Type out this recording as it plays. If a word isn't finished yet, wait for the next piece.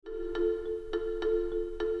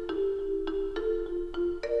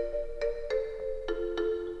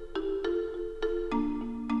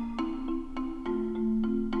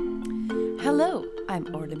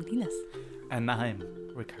I'm Orla McNeilis. And I'm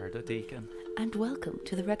Ricardo Deacon. And welcome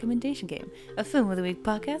to The Recommendation Game, a Film of the Week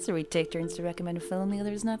podcast where we take turns to recommend a film the other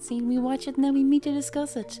has not seen, we watch it, and then we meet to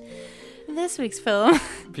discuss it. This week's film...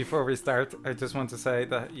 Before we start, I just want to say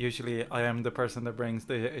that usually I am the person that brings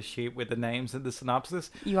the sheet with the names and the synopsis.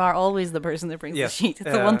 You are always the person that brings Yes, the sheet.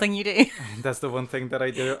 It's the one thing you do. That's the one thing that I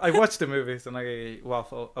do. I watch the movies and I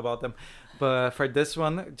waffle about them. But for this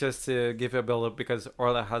one, just to give you a build-up, because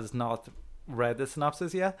Orla has not read the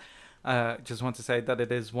synopsis yet, just want to say that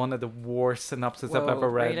it is one of the worst synopses I've ever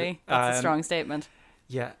read. Really? That's a strong statement.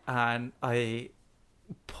 Yeah, and I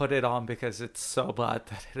put it on because it's so bad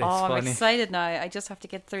that it is funny. I'm excited now. I just have to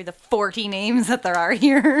get through the 40 names that there are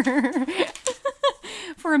here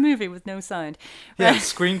for a movie with no sound. Yeah,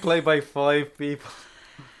 screenplay by 5 people.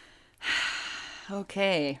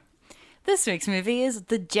 Okay. This week's movie is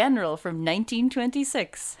The General from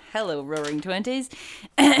 1926. Hello, Roaring Twenties.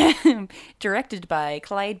 Directed by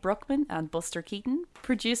Clyde Bruckman and Buster Keaton.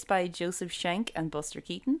 Produced by Joseph Schenck and Buster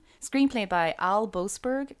Keaton. Screenplay by Al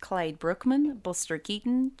Boasberg, Clyde Bruckman, Buster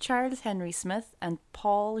Keaton, Charles Henry Smith, and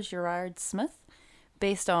Paul Gerard Smith.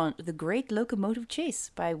 Based on The Great Locomotive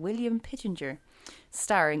Chase by William Pittenger.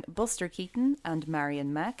 Starring Buster Keaton and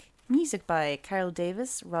Marion Mack. Music by Carol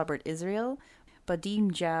Davis, Robert Israel,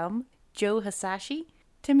 Badim Jam, Joe Hisashi,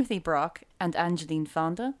 Timothy Brock, and Angeline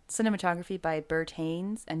Fonda. Cinematography by Bert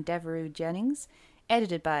Haynes and Devereux Jennings.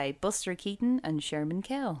 Edited by Buster Keaton and Sherman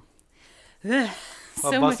Kell.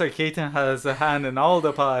 Buster Keaton has a hand in all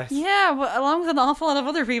the pies. Yeah, but along with an awful lot of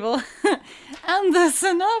other people. And the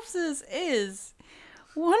synopsis is...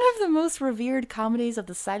 One of the most revered comedies of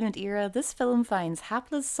the silent era, this film finds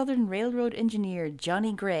hapless Southern Railroad engineer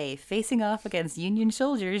Johnny Gray facing off against Union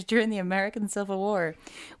soldiers during the American Civil War.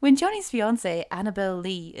 When Johnny's fiancée, Annabelle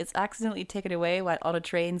Lee, is accidentally taken away while on a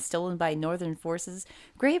train stolen by Northern forces,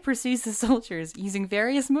 Gray pursues the soldiers using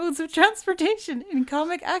various modes of transportation in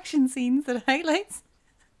comic action scenes that highlight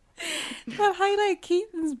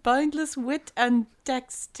Keaton's boundless wit and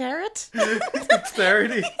dexterity.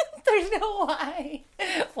 Dexterity. There's no why.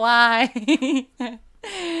 Why?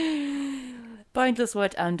 Boundless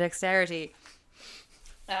wit and dexterity.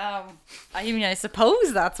 I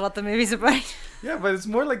suppose that's what the movie's about. Yeah, but it's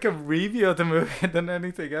more like a review of the movie than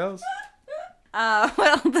anything else.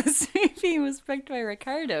 Well, this movie was picked by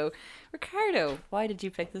Ricardo. Ricardo, why did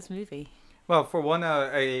you pick this movie? Well, for one,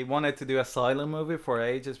 I wanted to do a silent movie for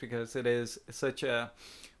ages because it is such a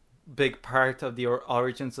big part of the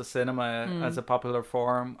origins of cinema as a popular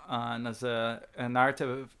form and as a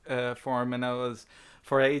narrative form, and I was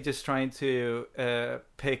for ages trying to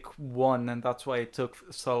pick one, and that's why it took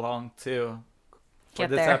so long for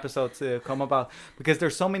this episode to come about, because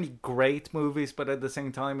there's so many great movies, but at the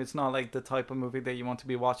same time it's not like the type of movie that you want to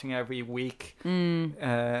be watching every week,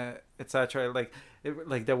 etc.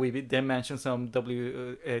 Like that we did mention some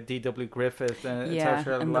D.W. Griffith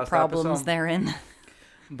etc. and the problems episode. therein.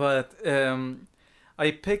 But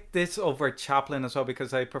I picked this over Chaplin as well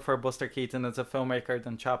because I prefer Buster Keaton as a filmmaker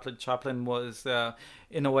than Chaplin. Chaplin was,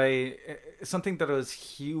 in a way, something that was a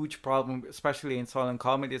huge problem, especially in silent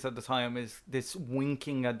comedies at the time, is this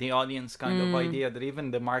winking at the audience kind of idea that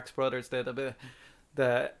even the Marx Brothers did a bit.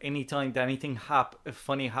 That anytime that anything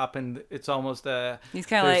funny happened, it's almost he's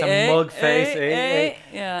kind of like a mug face.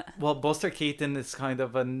 Yeah. Well, Buster Keaton is kind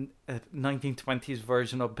of a 1920s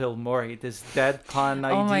version of Bill Murray. This deadpan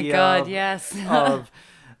idea. Oh my God! Yes. Of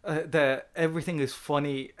that everything is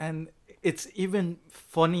funny, and it's even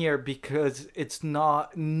funnier because it's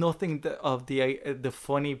nothing of the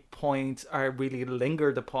funny points are really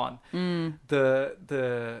lingered upon.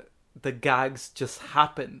 The gags just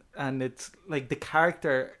happen, and it's like the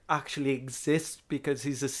character actually exists because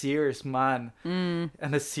he's a serious man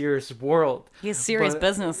and a serious world. He has serious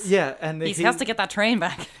business. Yeah, and he has to get that train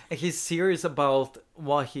back. He's serious about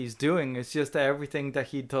what he's doing. It's just that everything that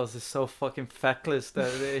he does is so fucking feckless that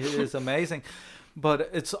it is amazing. But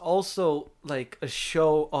it's also like a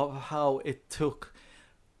show of how it took,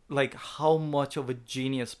 like how much of a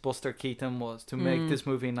genius Buster Keaton was to make this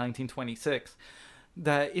movie in 1926.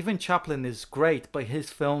 That even Chaplin is great, but his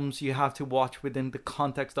films you have to watch within the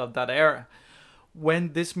context of that era.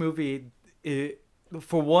 When this movie,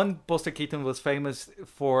 for one, Buster Keaton was famous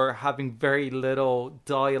for having very little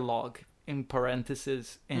dialogue in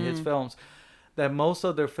parentheses in his films. That most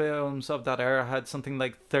of the films of that era had something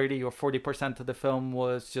like 30 or 40% of the film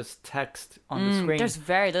was just text on the screen. There's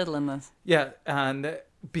very little in this. Yeah, and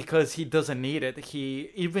because he doesn't need it,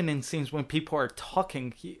 he even in scenes when people are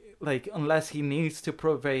talking, unless he needs to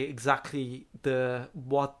purvey exactly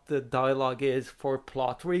what the dialogue is for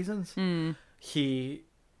plot reasons, he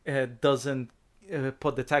doesn't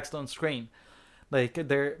put the text on screen. like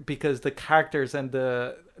they're because the characters and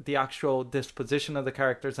the actual disposition of the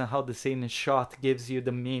characters and how the scene is shot gives you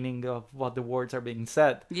the meaning of what the words are being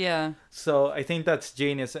said. Yeah. So I think that's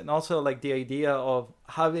genius. And also like the idea of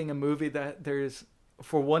having a movie that there's,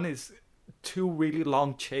 for one, is two really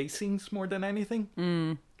long chase scenes more than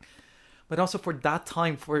anything. But also for that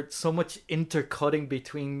time, for so much intercutting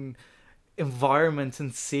between environments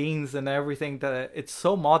and scenes and everything, that it's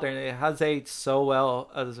so modern. It has aged so well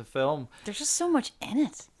as a film. There's just so much in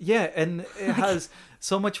it. Yeah, and it has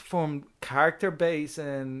so much from character base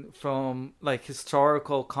and from like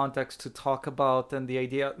historical context to talk about, and the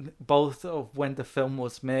idea both of when the film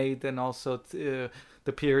was made and also the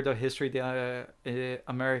period of history, the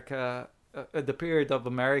period of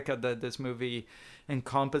America that this movie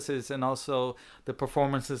encompasses, and also the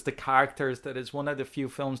performances, the characters. That is one of the few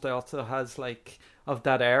films that also has like of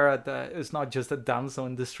that era that is not just a damsel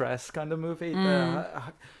in distress kind of movie.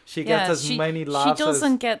 She gets as many laughs. She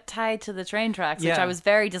doesn't get tied to the train tracks, which I was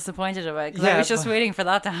very disappointed about, because I was just waiting for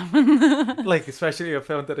that to happen. Like, especially a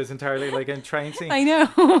film that is entirely like in train scene. I know.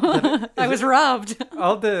 I was robbed.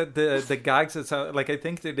 All the gags, it's like, I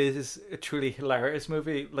think it is a truly hilarious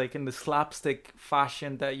movie, like in the slapstick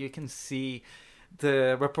fashion that you can see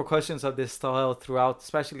the repercussions of this style throughout,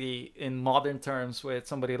 especially in modern terms with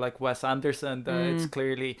somebody like Wes Anderson. It's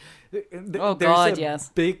clearly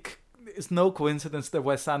big. It's no coincidence that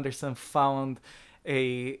Wes Anderson found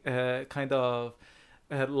a kind of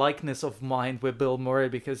likeness of mind with Bill Murray,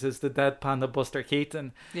 because it's the deadpan of Buster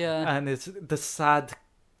Keaton, and it's the sad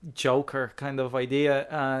Joker kind of idea.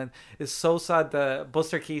 And it's so sad that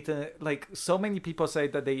Buster Keaton, like so many people say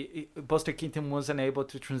that Buster Keaton wasn't able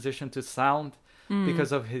to transition to sound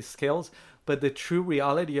because of his skills, but the true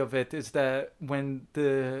reality of it is that when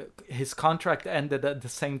his contract ended at the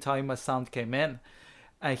same time as sound came in,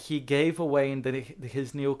 he gave away in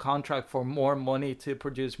his new contract for more money to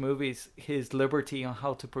produce movies, his liberty on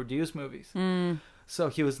how to produce movies. So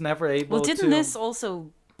he was never able to... Well, didn't this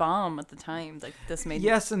also bomb at the time? Like, this made...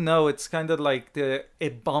 Yes and no. It's kind of like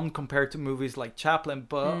it bombed compared to movies like Chaplin,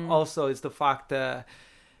 but also it's the fact that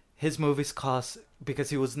his movies cost,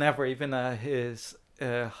 because he was never even at his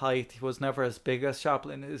height, he was never as big as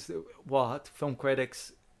Chaplin, is what film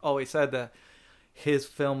critics always said, that his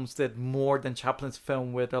films did more than Chaplin's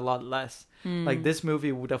film with a lot less. Like, this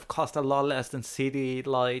movie would have cost a lot less than City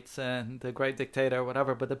Lights and The Great Dictator or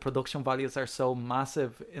whatever, but the production values are so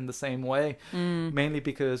massive in the same way, mainly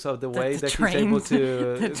because of the way that he's able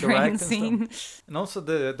to direct scene. And also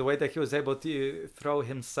the way that he was able to throw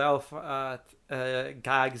himself at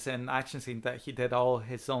gags and action scenes, that he did all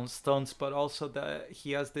his own stunts, but also that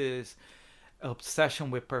he has this obsession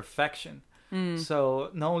with perfection. So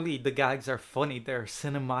not only the gags are funny, they're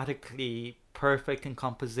cinematically perfect in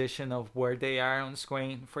composition of where they are on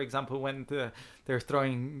screen. For example, when they're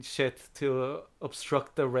throwing shit to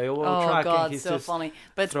obstruct the railroad track. Oh god, he's so funny.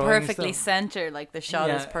 But it's perfectly centered, like the shot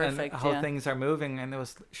is perfect. And how things are moving, and it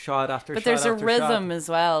was shot after shot. But there's a rhythm as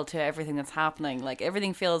well to everything that's happening. Like,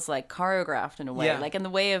 everything feels like choreographed in a way. Like, in the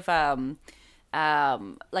way of god,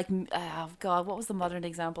 what was the modern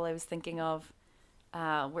example I was thinking of?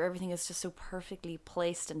 Where everything is just so perfectly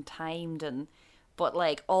placed and timed, but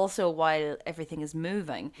like also while everything is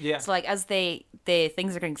moving. So like as they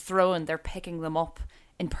things are getting thrown, they're picking them up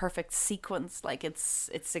in perfect sequence. Like, it's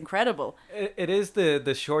incredible. It is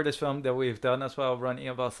the shortest film that we've done as well, running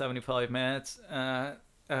about 75 minutes.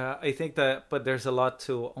 I think that, but there's a lot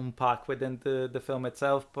to unpack within the film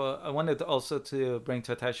itself. But I wanted also to bring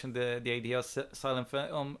to attention the idea of silent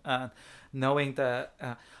film, and knowing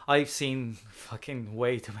that I've seen fucking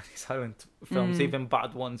way too many silent films, even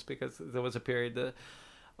bad ones, because there was a period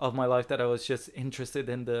of my life that I was just interested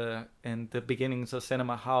in the beginnings of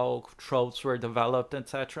cinema, how tropes were developed,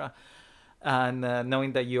 etc. And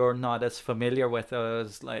knowing that you're not as familiar with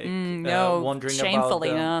us, like wondering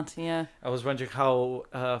shamefully about not. I was wondering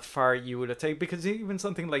how far you would take, because even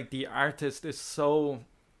something like The Artist is so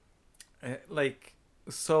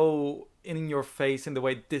so in your face in the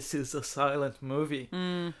way this is a silent movie.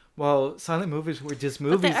 Well, silent movies were just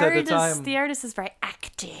movies at the time. The Artist is very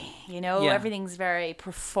acting, everything's very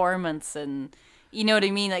performance, and you know what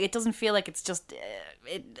I mean? Like, it doesn't feel like it's just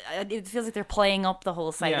it feels like they're playing up the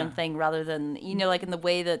whole silent thing, rather than, like in the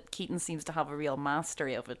way that Keaton seems to have a real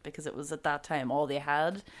mastery of it, because it was at that time all they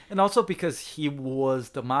had. And also because he was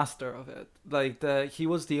the master of it. Like, he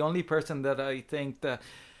was the only person that I think that,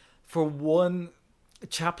 for one,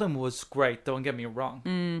 Chaplin was great, don't get me wrong,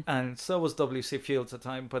 and so was W.C. Fields at the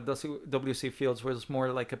time, but W.C. Fields was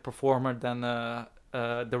more like a performer than a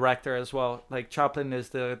director as well. Like, Chaplin is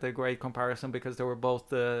the great comparison, because they were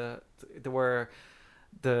both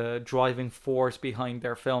the driving force behind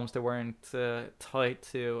their films. They weren't tied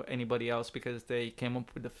to anybody else because they came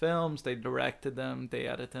up with the films, they directed them, they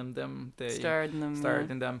edited them, they starred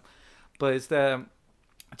in them. But it's the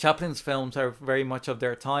Chaplin's films are very much of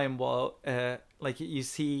their time. While like you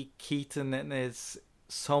see Keaton and is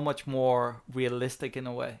so much more realistic in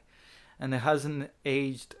a way, and it hasn't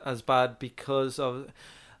aged as bad because of,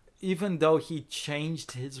 even though he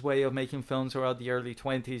changed his way of making films around the early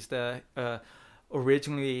 20s, that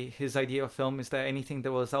originally his idea of film is that anything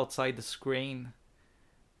that was outside the screen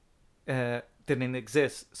didn't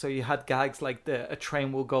exist. So you had gags like a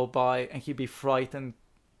train will go by and he'd be frightened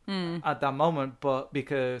at that moment, but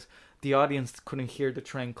because the audience couldn't hear the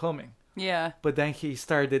train coming. Yeah. But then he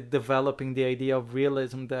started developing the idea of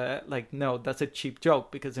realism that, like, no, that's a cheap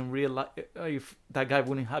joke, because in real life, that guy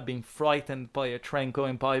wouldn't have been frightened by a train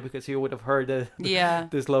going by because he would have heard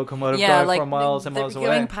this locomotive drive like for miles and miles away.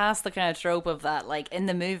 Going past the kind of trope of that, like, in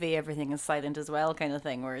the movie, everything is silent as well kind of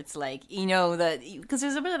thing, where it's like, you know, that, because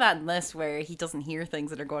there's a bit of that in this where he doesn't hear things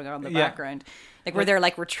that are going on in the background. Like, where they're,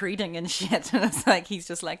 like, retreating and shit, and it's like, he's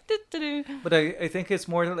just like, doo-doo-doo. But I think it's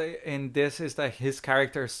more like in this is that his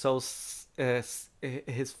character is so,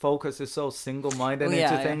 his focus is so single-minded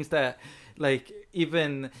into things that, like,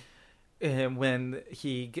 even when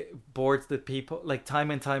he boards the people, like, time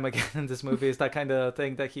and time again in this movie, is that kind of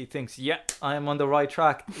thing that he thinks, yeah, I am on the right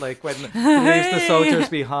track, like, when he leaves the soldiers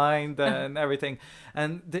behind and everything.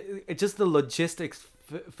 And just the logistics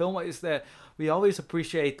film is that we always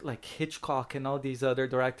appreciate, like, Hitchcock and all these other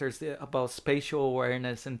directors about spatial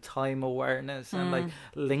awareness and time awareness and, like,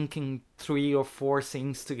 linking 3 or 4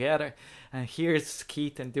 scenes together. And here's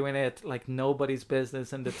Keaton doing it like nobody's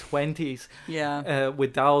business in the 20s,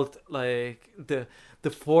 without, like, the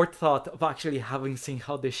forethought of actually having seen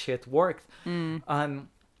how this shit worked. And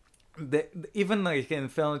even, like, in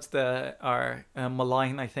films that are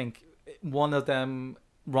maligned, I think one of them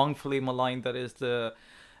wrongfully maligned, that is the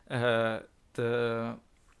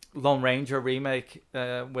Lone Ranger remake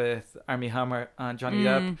with Armie Hammer and Johnny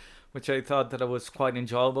Depp, which I thought that it was quite an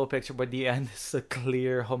enjoyable picture, but the end is a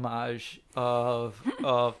clear homage of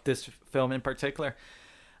this film in particular.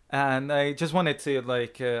 And I just wanted to,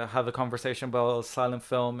 like, have a conversation about silent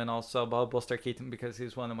film and also about Buster Keaton, because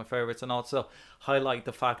he's one of my favorites, and also highlight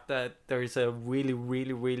the fact that there is a really,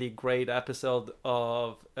 really, really great episode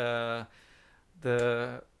of the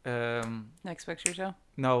Next Picture Show?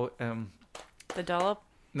 No, The Dollop?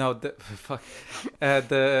 No, the fuck,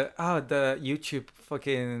 the YouTube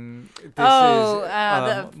fucking.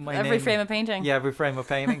 Every Frame of Painting. Yeah, Every Frame of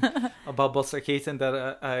Painting about Buster Keaton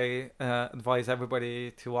that I advise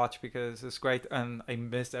everybody to watch because it's great, and I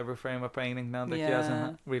missed Every Frame of Painting now that he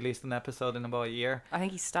hasn't released an episode in about a year. I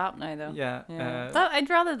think he stopped now though. Yeah. I'd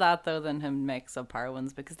rather that though than him make subpar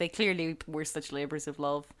ones, because they clearly were such labours of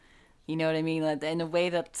love. You know what I mean? Like, in a way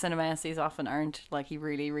that cinema essays often aren't. Like, he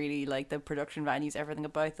really, really, like, the production values, everything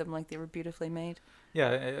about them, like, they were beautifully made. Yeah,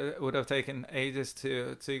 it would have taken ages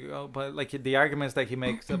to go, but, like, the arguments that he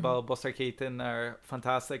makes about Buster Keaton are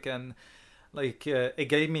fantastic, and, like, it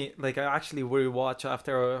gave me, like, I actually rewatched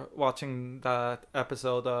after watching that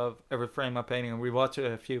episode of Every Frame of Painting, and rewatched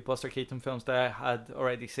a few Buster Keaton films that I had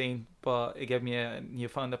already seen, but it gave me a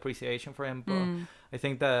newfound appreciation for him. But I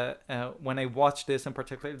think that when I watched this in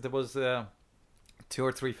particular, there was 2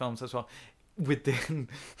 or 3 films as well within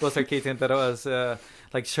Buster Keaton that was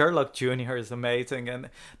like Sherlock Jr. is amazing, and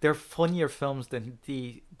they're funnier films than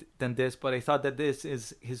this, but I thought that this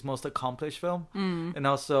is his most accomplished film, and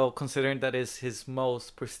also considering that is his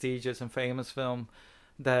most prestigious and famous film,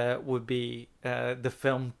 that would be the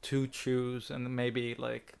film to choose, and maybe,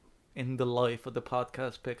 like, in the life of the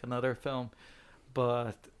podcast, pick another film.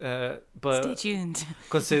 But stay tuned.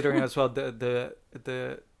 Considering as well the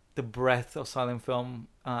breadth of silent film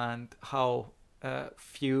and how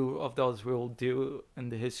few of those will do in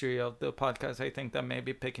the history of the podcast, I think that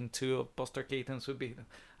maybe picking 2 of Buster Keaton's would be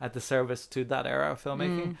at the service to that era of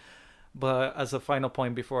filmmaking. But as a final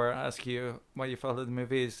point before I ask you what you felt of the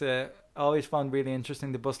movie, is I always found really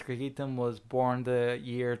interesting that Buster Keaton was born the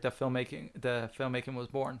year the filmmaking was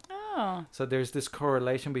born. Oh. So there's this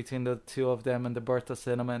correlation between the 2 of them and the birth of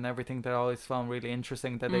cinema and everything that I always found really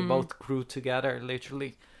interesting, that they both grew together,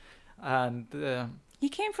 literally. And he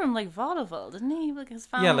came from, like, vaudeville, didn't he? Like, his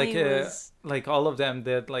family was... like all of them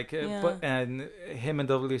did, like, and him and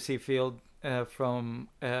W.C. Field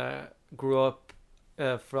grew up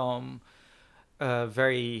from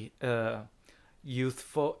very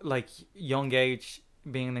youthful, like, young age,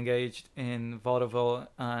 being engaged in vaudeville,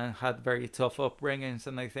 and had very tough upbringings,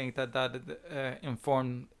 and I think that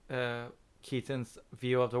informed Keaton's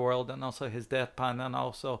view of the world, and also his deadpan, and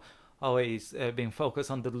also always being focused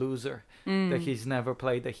on the loser, that he's never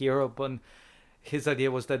played the hero. But his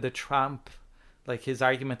idea was that the tramp, like his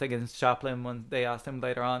argument against Chaplin when they asked him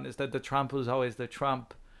later on, is that the tramp was always the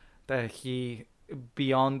tramp, that he,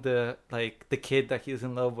 beyond the kid that he's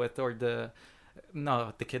in love with, or the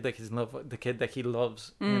kid that he's in love with, the kid that he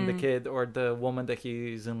loves in the kid, or the woman that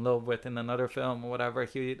he's in love with in another film or whatever,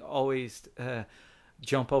 he'd always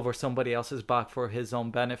jump over somebody else's back for his own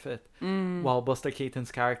benefit, while Buster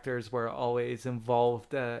Keaton's characters were always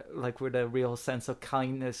involved with a real sense of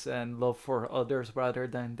kindness and love for others rather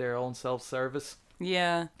than their own self-service.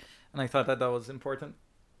 Yeah. And I thought that was important.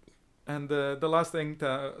 And the last thing that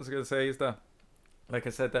I was going to say is that, like I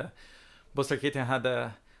said, Buster Keaton had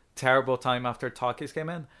a terrible time after Talkies came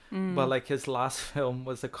in, but like his last film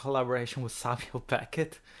was a collaboration with Samuel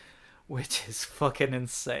Beckett, which is fucking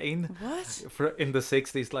insane. What? In the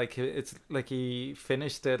 60s, like it's like he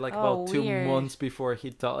finished it about 2 months before he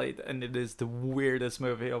died, and it is the weirdest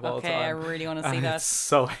movie of all time. Okay, I really want to see that. It's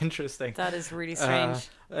so interesting. That is really strange.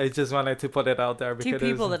 I just wanted to put it out there because 2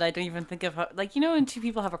 people that I don't even think of, like, you know, when 2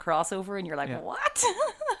 people have a crossover and you're like, what?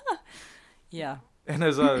 Yeah. And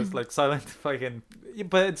as well, it's like silent fucking.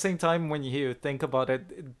 But at the same time, when you think about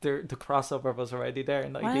it, the crossover was already there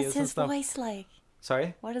in the What ideas is and his stuff. voice like?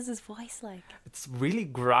 Sorry? What is his voice like? It's really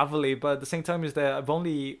gravelly, but at the same time is that I've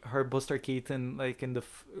only heard Buster Keaton like in the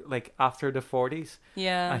after the 40s.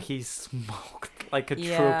 Yeah. And he smoked like a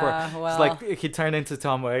Yeah, trooper. well. It's like he turned into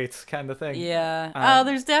Tom Waits kind of thing. Yeah.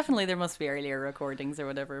 There must be earlier recordings or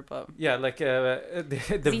whatever, but yeah, like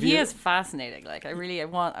the see, he is fascinating. Like I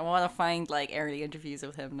want to find like early interviews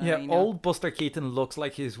with him now. Yeah, you know? old Buster Keaton looks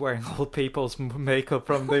like he's wearing old people's makeup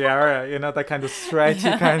from the era, you know, that kind of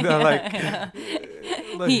stretchy kind of like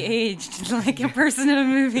he aged like a person in a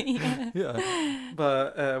movie. Yeah.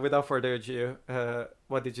 But without further ado,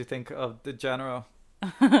 what did you think of The General?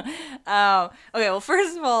 Okay, well,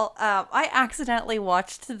 first of all, I accidentally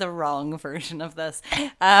watched the wrong version of this.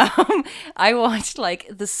 I watched like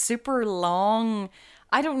the super long,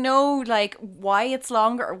 I don't know like why it's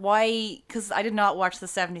longer or why, because I did not watch the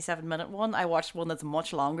 77-minute one. I watched one that's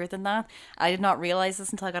much longer than that. I did not realize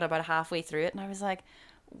this until I got about halfway through it, and I was like,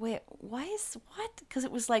 wait, what? Because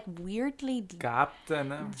it was like weirdly gapped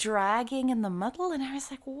and dragging in the middle, and I was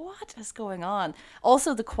like, what is going on?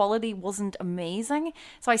 Also, the quality wasn't amazing,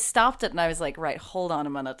 so I stopped it and I was like, right, hold on a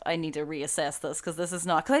minute, I need to reassess this, because this is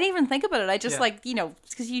not, because I didn't even think about it. I just like, you know,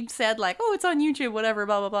 because you said like, oh, it's on YouTube, whatever,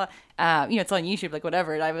 blah blah blah. You know, it's on YouTube, like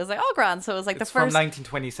whatever, and I was like, oh, grand. So it was like it's the first from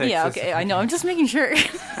 1926. Yeah, okay, I know, I'm just making sure.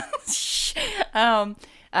 Shh.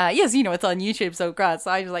 Yes, you know, it's on YouTube, so grand. So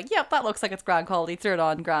I was like, yep, that looks like it's grand quality, threw it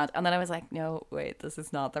on, grand. And then I was like, no, wait, this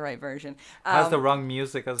is not the right version. Has the wrong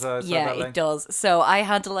music as well. Yeah, it does. So I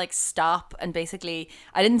had to like stop, and basically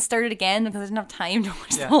I didn't start it again because I didn't have time to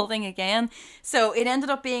watch the whole thing again. So it ended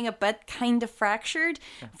up being a bit kind of fractured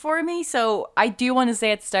for me. So I do want to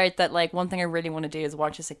say at the start that like one thing I really want to do is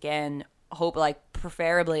watch this again. Hope like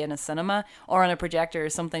preferably in a cinema or on a projector or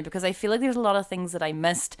something, because I feel like there's a lot of things that I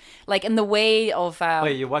missed, like in the way of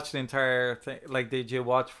wait, you watched the entire thing? Like, did you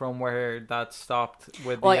watch from where that stopped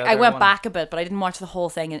with well, the I went one? back a bit, but I didn't watch the whole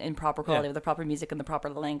thing in proper quality with the proper music and the proper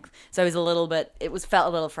length, so I was a little bit, felt a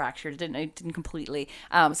little fractured. It didn't completely,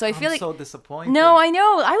 so I feel I'm like so disappointed. No, I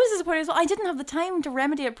know, I was disappointed as well. I didn't have the time to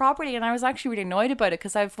remedy it properly, and I was actually really annoyed about it,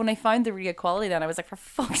 because when I found the really good quality, then I was like, for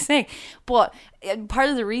fuck's sake. But part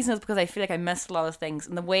of the reason is because I feel like I missed a lot of things,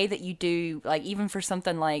 and the way that you do, like, even for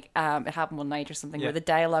something like It Happened One Night or something, where the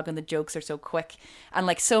dialogue and the jokes are so quick, and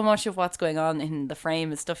like so much of what's going on in the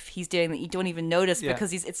frame is stuff he's doing that you don't even notice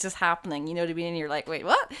because it's just happening, you know what I mean? And you're like, wait,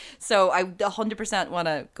 what? So I 100% want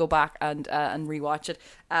to go back and rewatch it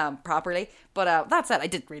properly. But that said, I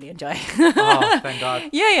did really enjoy it. Oh, thank God.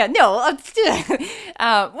 Yeah, no. What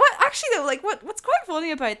actually though, like what's quite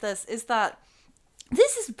funny about this is that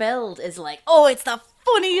this is billed as like, oh, it's the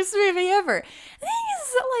funniest movie ever. The thing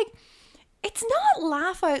is that like, it's not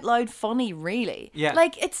laugh out loud funny, really. Yeah.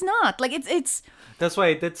 Like, it's not. Like, it's That's why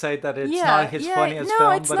I did say that it's not his funniest no,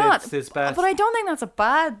 film, it's but not. it's his best. But I don't think that's a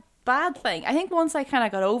bad thing. I think once I kind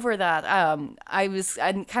of got over that, I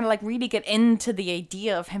kind of like really get into the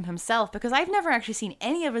idea of him himself, because I've never actually seen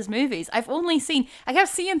any of his movies. I kept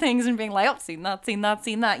seeing things and being like, oh, seen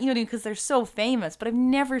that, you know, because they're so famous, but I've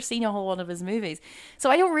never seen a whole one of his movies. So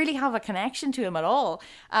I don't really have a connection to him at all.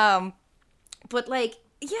 But like,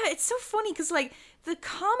 yeah, it's so funny because like the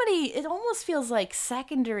comedy, it almost feels like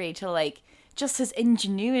secondary to like just his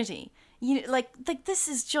ingenuity. You know, like this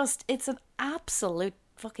is just, it's an absolute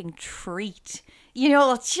fucking treat. You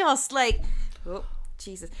know, it's just like, oh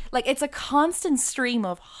Jesus, like it's a constant stream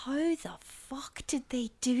of how the fuck did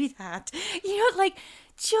they do that? You know, like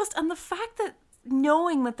and the fact that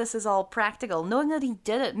knowing that this is all practical, knowing that he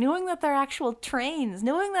did it, knowing that they're actual trains,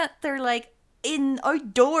 knowing that they're like in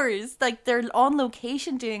outdoors, like they're on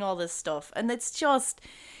location doing all this stuff, and it's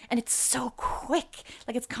so quick,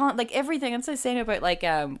 like it's like everything. I'm saying about like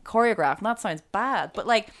choreograph, and that sounds bad, but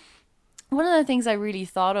like one of the things I really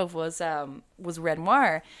thought of was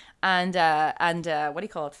Renoir and what do you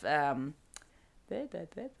call it, The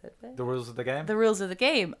rules of the game. the rules of the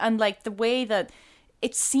game, and like the way that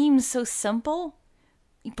it seems so simple,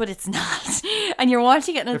 but it's not. And you're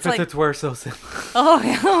watching it, and it's if like, it were so simple.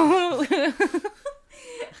 oh,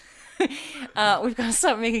 we've got to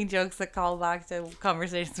stop making jokes that call back to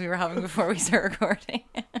conversations we were having before we start recording,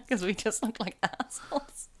 because we just look like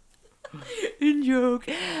assholes. In joke.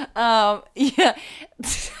 Yeah.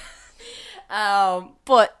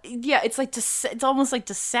 But yeah, it's like it's almost like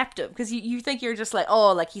deceptive, because you think you're just like,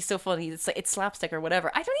 oh, like he's so funny, it's like it's slapstick or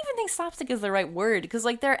whatever. I don't even think slapstick is the right word, because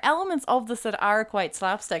like there are elements of this that are quite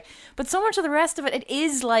slapstick, but so much of the rest of it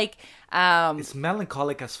is like it's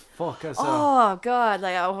melancholic as fuck. Oh god,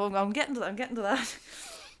 like I'm getting to that.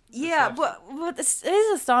 Yeah, but what is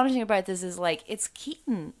astonishing about this is like it's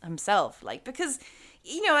Keaton himself, like, because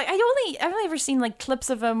you know, I've only ever seen like clips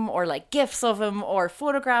of him, or like gifs of him, or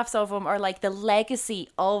photographs of him, or like the legacy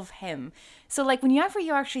of him. So like whenever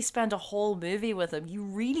you actually spend a whole movie with him, you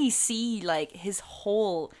really see like his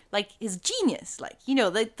whole, like his genius, like, you know,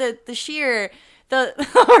 the sheer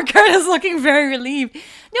our girl is looking very relieved.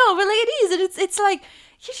 No, but like it is, and it's like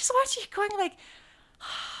you just watch it going like,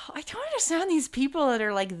 oh, I don't understand these people that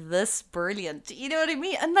are like this brilliant. You know what I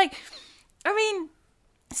mean? And like, I mean,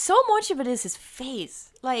 so much of it is his face.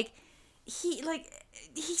 Like he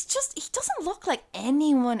doesn't look like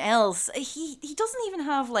anyone else. He doesn't even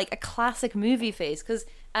have like a classic movie face, because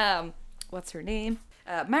what's her name?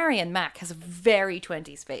 Marianne Mack has a very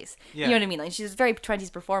 20s face. Yeah. You know what I mean? Like she's a very 20s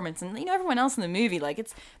performance, and you know everyone else in the movie, like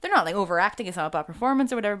they're not like overacting, it's not a bad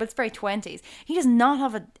performance or whatever, but it's very 20s. He does not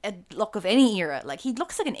have a look of any era. Like he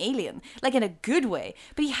looks like an alien, like in a good way,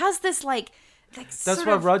 but he has this like that's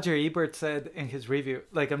what Roger Ebert said in his review.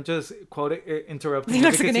 Like, I'm just interrupting. He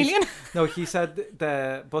looks like an alien? No, he said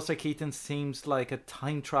the Buster Keaton seems like a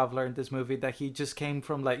time traveler in this movie, that he just came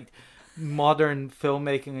from like modern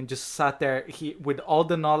filmmaking and just sat there with all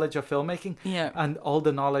the knowledge of filmmaking, and all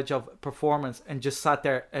the knowledge of performance, and just sat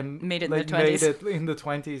there and made it like, in the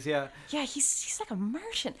 20s. Yeah. Yeah, he's like a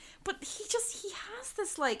merchant, but he has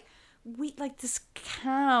this like this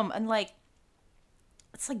calm, and like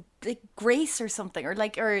it's like grace or something, or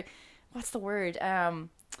what's the word?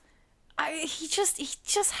 He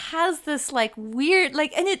just has this like weird,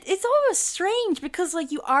 like, and it's almost strange, because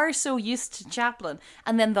like you are so used to Chaplin,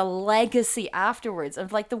 and then the legacy afterwards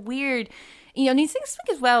of like the weird, you know, and these things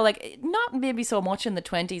as well, like not maybe so much in the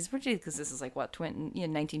 20s, particularly because this is like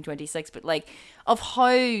 1926, but like of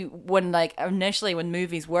how when like initially when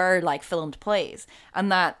movies were like filmed plays,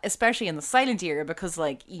 and that especially in the silent era, because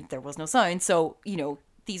like there was no sound, so you know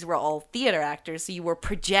these were all theater actors, so you were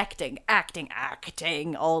projecting, acting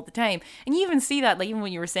all the time, and you even see that like even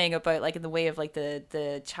when you were saying about like in the way of like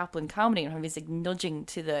the Chaplin comedy, and how he's like nudging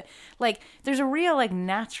to the, like there's a real like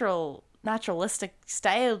naturalistic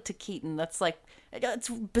style to Keaton that's like, it's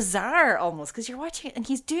bizarre almost, because you're watching it and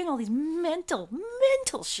he's doing all these mental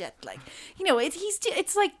shit, like, you know,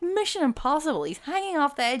 it's like Mission Impossible. He's hanging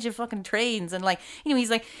off the edge of fucking trains, and like, you know,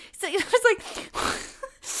 it's like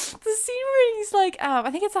the scene where he's like,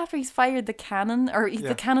 I think it's after he's fired the cannon, or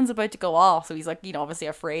the cannon's about to go off, so he's like, you know, obviously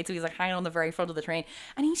afraid, so he's like hanging on the very front of the train,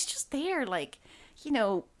 and he's just there like, you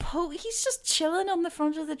know, he's just chilling on the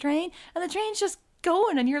front of the train, and the train's just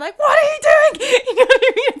going, and you're like, what are you doing? You know what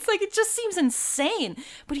I mean? It's like, it just seems insane,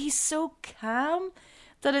 but he's so calm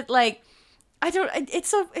that it like, I don't,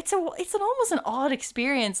 it's an almost an odd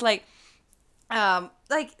experience, like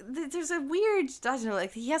there's a weird, I don't know,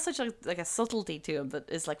 like he has such a subtlety to him that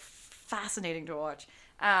is like fascinating to watch.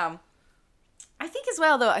 I think as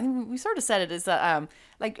well, though, I think we sort of said it, is that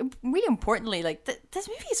like really importantly, like this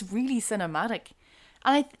movie is really cinematic.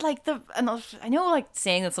 And I know like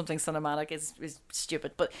saying that something's cinematic is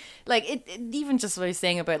stupid, but like it even just what I was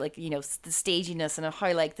saying about like, you know, the staginess and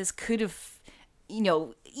how like this could have, you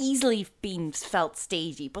know, easily been felt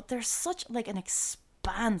stagey, but there's such like an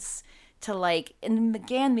expanse to like, and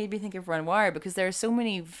again made me think of Renoir, because there are so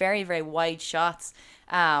many very, very wide shots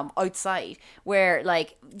outside where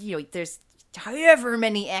like, you know, there's however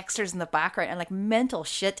many extras in the background, and like mental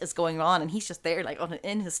shit is going on, and he's just there like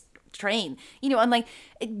in his train, you know, and like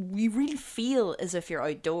you really feel as if you're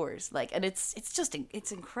outdoors, like, and it's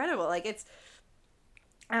incredible, like it's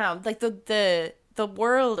like the the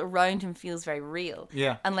world around him feels very real.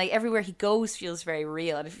 Yeah. And like everywhere he goes feels very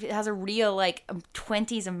real. And it has a real like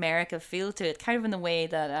 20s America feel to it, kind of in the way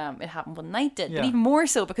that It Happened One Night did. Yeah. But even more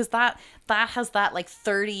so because that has that like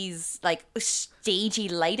 30s like stagey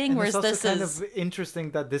lighting, And whereas it's also this kind is of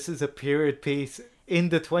interesting that this is a period piece in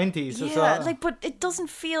the 20s as yeah, well. like but it doesn't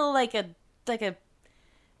feel like a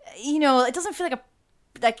you know, it doesn't feel like a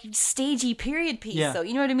like stagey period piece. Yeah. So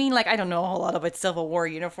you know what I mean? Like I don't know a whole lot about Civil War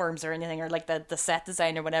uniforms or anything, or like the set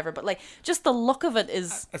design or whatever, but like just the look of it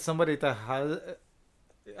is As somebody that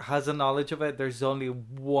has a knowledge of it, there's only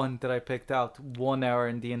one that I picked out, 1 hour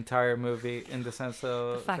in the entire movie, in the sense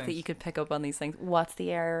of the fact that things. you could pick up on these things. What's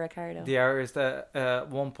the error, Ricardo? The error is that at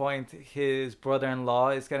one point his brother-in-law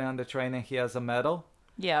is getting on the train and he has a medal,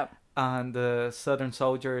 Yeah. and the Southern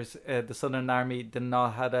soldiers, the Southern Army, did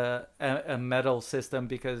not have a medal system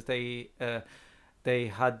because they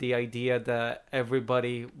had the idea that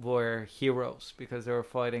everybody were heroes because they were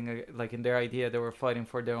fighting, like in their idea, they were fighting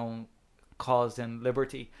for their own cause and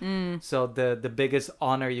liberty. So the biggest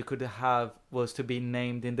honor you could have was to be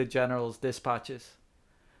named in the general's dispatches,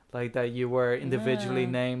 like that you were individually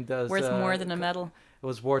named as Worth more than a medal. It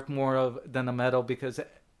was worth more than a medal, because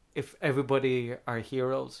if everybody are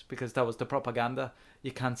heroes, because that was the propaganda,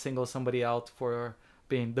 you can't single somebody out for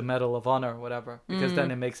being the Medal of Honor or whatever, because then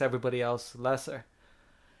it makes everybody else lesser.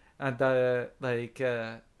 And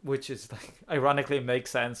which is like ironically makes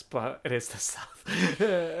sense, but it is the South.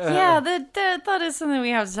 Yeah, that is something we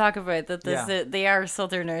have to talk about. That they are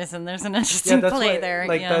Southerners, and there's an interesting that's play why, there.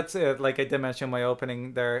 Like yeah. that's it. Like I did mention my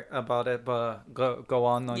opening there about it, but go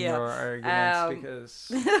on Yeah. your arguments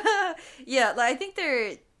because Yeah, like, I think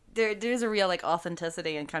there's a real like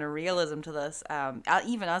authenticity and kind of realism to this,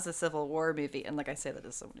 even as a Civil War movie. And like I say that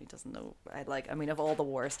as someone who doesn't know, I mean of all the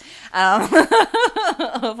wars,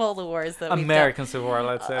 of all the wars that American Civil War,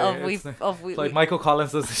 let's say, we like Michael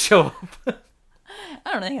Collins doesn't show up.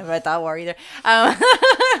 I don't know anything about that war either.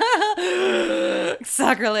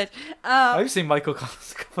 Sacrilege. I've seen Michael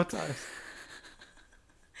Collins a couple of times.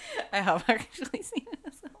 I have actually seen it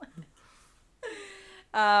as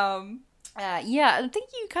well. Yeah, I think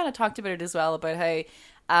you kind of talked about it as well, about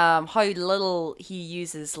how little he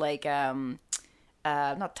uses like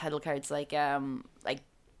not title cards, like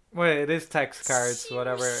Well, it is text cards,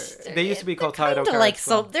 whatever. They used to be called title cards.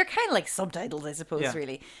 like they're kind of like subtitles, I suppose, Yeah.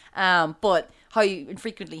 really. But how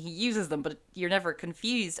infrequently he uses them, but you're never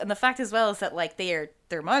confused. And the fact as well is that like their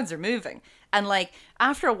mouths are moving, and like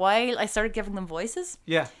after a while, I started giving them voices.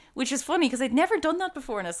 Yeah. Which is funny because I'd never done that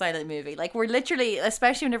before in a silent movie. Like we're literally,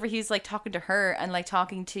 especially whenever he's like talking to her and like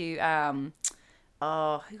talking to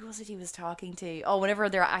who was it he was talking to? Oh, whenever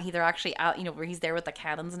they're actually out, you know, where he's there with the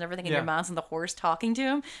cannons and everything, and your man's on the horse talking to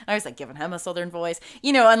him. I was like giving him a southern voice,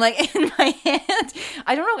 you know, and like in my head,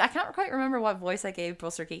 I don't know, I can't quite remember what voice I gave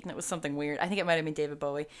Buster Keaton. It was something weird. I think it might have been David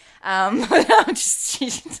Bowie. But I'm just,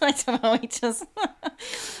 I don't know. He just,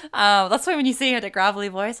 that's why when you say he had a gravelly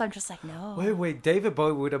voice, I'm just like, no. Wait, David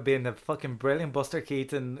Bowie would have been a fucking brilliant Buster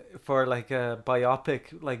Keaton for like a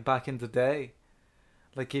biopic, like back in the day.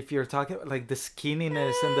 Like if you're talking like the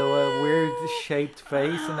skinniness and the weird shaped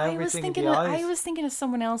face and everything, the eyes. I was thinking of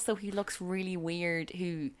someone else though who looks really weird,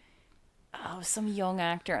 who some young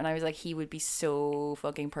actor, and I was like, he would be so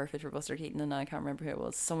fucking perfect for Buster Keaton, and now I can't remember who it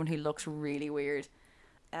was. Someone who looks really weird.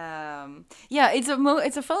 Yeah, it's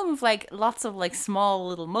a film of like lots of like small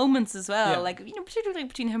little moments as well, Yeah. like, you know, particularly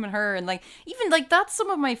between him and her, and like even like that's some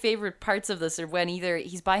of my favorite parts of this, or when either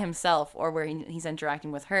he's by himself or where he's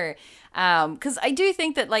interacting with her, because I do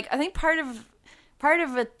think that like I think part of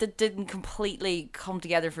it that didn't completely come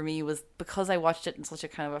together for me was because I watched it in such a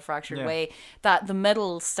kind of a fractured Yeah. way, that the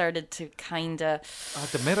middle started to kind of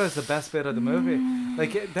The middle is the best bit of the movie.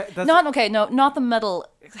 Like that's not the middle,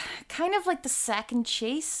 kind of like the second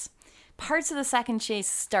chase. Parts of the second chase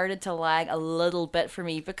started to lag a little bit for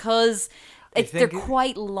me because they're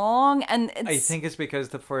quite long, and I think it's because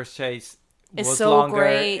the first chase It's was so longer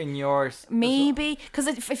great. in yours. maybe because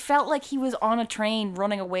it felt like he was on a train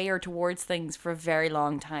running away or towards things for a very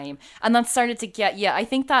long time, and that started to get, I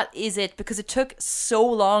think that is it, because it took so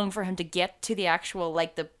long for him to get to the actual where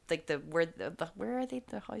are they,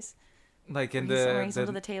 the house, Like in where he's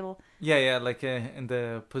under the table. Like in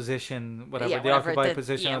the position, whatever, Yeah, the whatever, occupied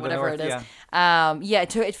position of the whatever north. it is. Yeah,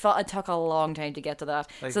 It took a long time to get to that.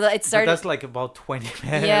 like, So that it but started. that's like about 20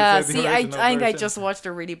 minutes. Yeah, of the see, I original think I version. just watched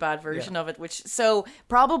a really bad version of it, so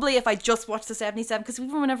probably if I just watched the 77, because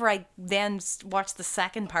even whenever I then watched the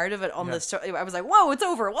second part of it on I was like, whoa, it's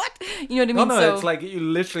over, what? You know what I mean? No, it's like you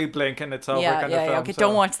literally blink and it's over kind of film. Okay,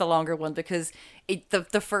 don't watch the longer one, because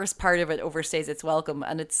the first part of it overstays its welcome,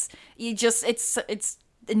 and it's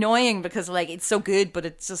annoying because like it's so good, but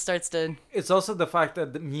it just starts to. It's also the fact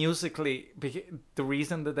that musically, the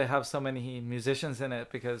reason that they have so many musicians in it,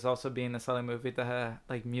 because also being a silent movie, that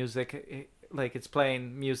like music, like it's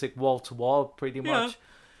playing music wall to wall pretty much,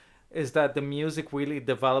 is that the music really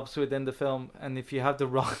develops within the film, and if you have the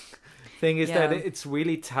wrong thing, is that it's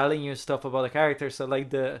really telling you stuff about the character. So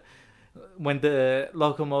like when the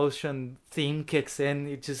locomotion theme kicks in,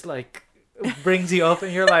 it just like brings you up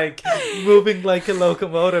and you're like moving like a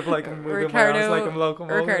locomotive, like moving my arms like a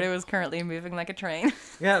locomotive. Ricardo is currently moving like a train.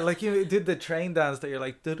 Yeah, like you did the train dance that you're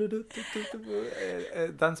like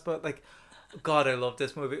dance, but like, God, I love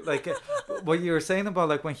this movie. Like what you were saying about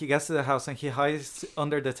like when he gets to the house and he hides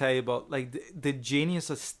under the table, like the genius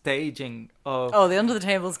of staging of the under the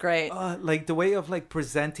table is great. like the way of like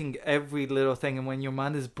presenting every little thing, and when your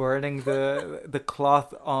man is burning the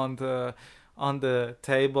cloth on the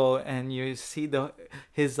table and you see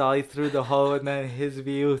his eye through the hole and then his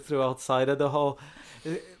view through outside of the hole,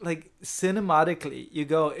 like cinematically you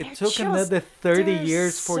go, it took another 30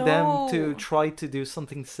 years for them to try to do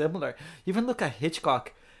something similar. Even look at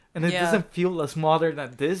Hitchcock and it doesn't feel as modern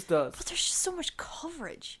as this does, but there's just so much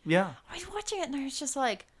coverage. I was watching it and it's just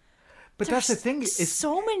like, but that's the thing, is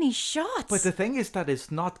so many shots. But the thing is that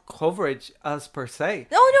it's not coverage as per se.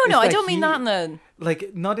 No, I don't mean that in the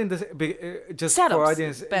like, not in the just setups, for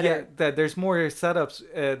audience. better. Yeah, that there's more setups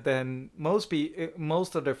than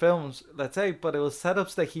most other films, let's say. But it was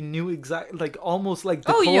setups that he knew exactly, like almost like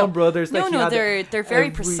the Coen Brothers. They're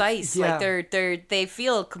very precise. Like they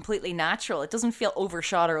feel completely natural. It doesn't feel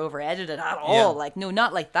overshot or over edited at all. Like no,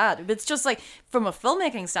 not like that. It's just like from a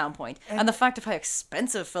filmmaking standpoint, and the fact of how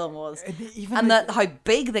expensive film was, and that how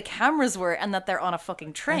big the cameras were, and that they're on a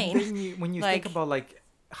fucking train. And then when you think about like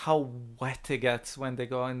how wet it gets when they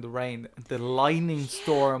go in the rain, the lightning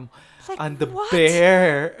storm, like, and the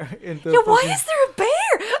bear in the why is there a bear?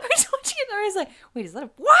 I was watching it and I was like, wait, is that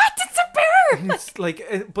what? It's a bear! It's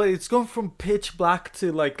like, but it's going from pitch black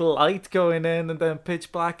to like light going in and then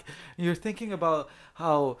pitch black, and you're thinking about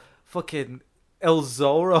how fucking El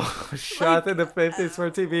Zorro shot in the 50s for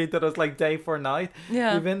TV that was like day for night.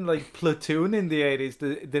 Even like Platoon in the 80s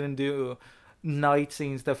didn't do night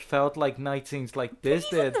scenes that felt like night scenes like this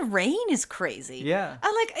did. The rain is crazy. Yeah.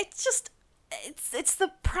 And like it's just it's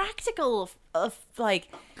the practical of like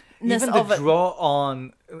even the draw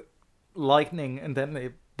on lightning and then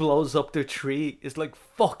it blows up the tree is like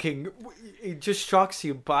fucking, it just shocks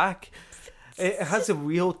you back. It has a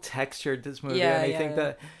real texture, this movie, and I think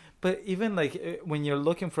that, but even like when you're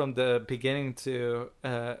looking from the beginning to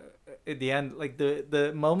at the end, like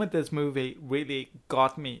the moment this movie really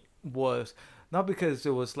got me was not because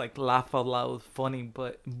it was like laugh out loud funny,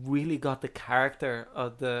 but really got the character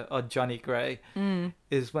of Johnny Gray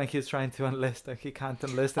is when he's trying to enlist and he can't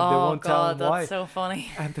enlist and they won't tell him why. That's so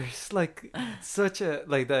funny. And there's like such a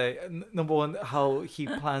like the number one, how he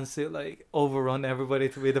plans to like overrun everybody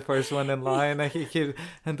to be the first one in line,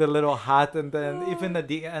 and the little hat, and then even at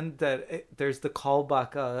the end there's the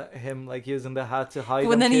callback him like using the hat to hide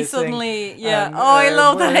when then kissing, he suddenly I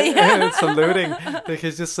love that. Saluting, like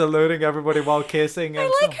he's just saluting everybody while kissing. I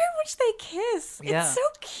like how much they kiss. Yeah. It's so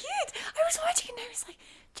cute. I was watching and I was like,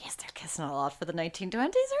 jeez, they're kissing a lot for the 1920s,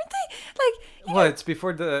 aren't they? Like, well, it's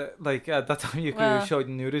before the like at that time you could show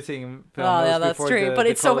nudity in film. Oh yeah, that's true. But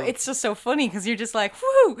it's just so funny because you're just like,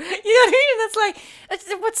 whoo, you know what I mean? That's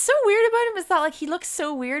like what's so weird about him is that like he looks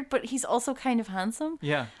so weird, but he's also kind of handsome.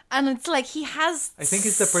 Yeah, and it's like he has. I think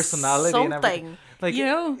it's the personality something, and everything. Like you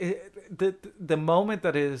know, the moment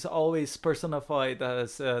that is always personified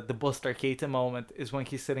as the Buster Keaton moment is when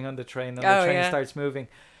he's sitting on the train and the train starts moving.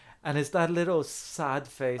 And it's that little sad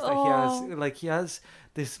face that he has. Like, he has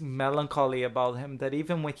this melancholy about him that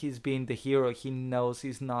even when he's being the hero, he knows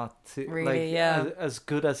he's not really, as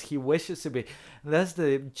good as he wishes to be. And that's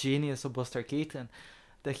the genius of Buster Keaton,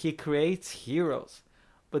 that he creates heroes,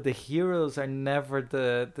 but the heroes are never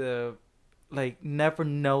the never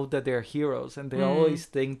know that they're heroes, and they always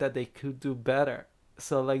think that they could do better.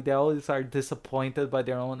 So like they always are disappointed by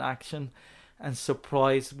their own action and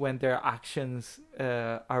surprised when their actions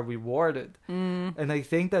are rewarded. And I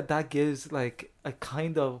think that gives like a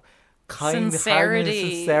kind of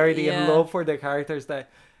sincerity and love for the characters,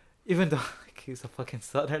 that even though like, he's a fucking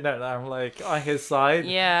southerner, I'm like on his side.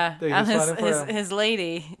 Yeah, and his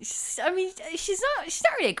lady. She's not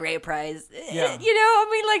really a great prize. Yeah. You know, I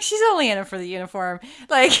mean, like she's only in it for the uniform.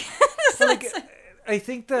 Like, I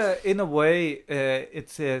think that in a way,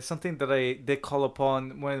 it's something that I did call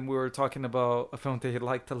upon when we were talking about a film that you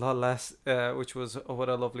liked a lot less, which was Oh, What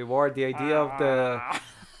a Lovely War. The idea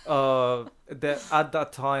of the at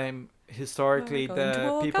that time, historically We're going to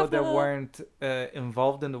the walk people off that the- weren't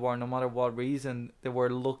involved in the war, no matter what reason, they were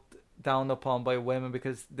looked down upon by women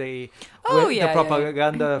because Oh, the yeah, yeah.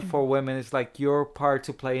 propaganda for women is like your part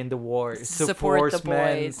to play in the war is to Support force the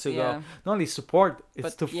men boys, to yeah. go. Not only support,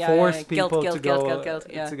 it's But to yeah, force yeah, people to go guilt,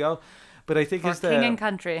 yeah. to go. But I think For it's king and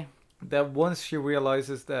country. that once she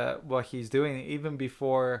realizes that what he's doing, even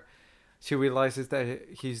before she realizes that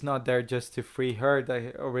he's not there just to free her,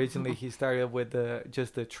 that originally he started with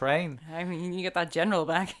just the train, I mean, you get that general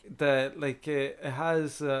back. that like it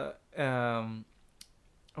has a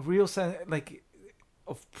real sense like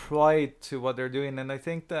of pride to what they're doing. And I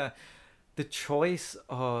think that the choice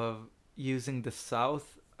of using the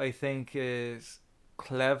South, I think, is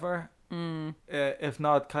clever, if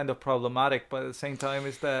not kind of problematic, but at the same time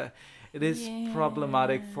is that it is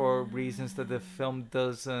problematic for reasons that the film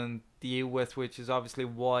doesn't deal with, which is obviously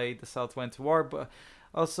why the South went to war. But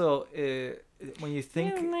also when you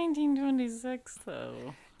think, It's 1926,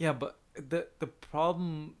 though. yeah, but the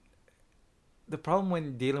problem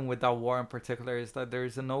when dealing with that war in particular is that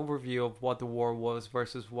there's an overview of what the war was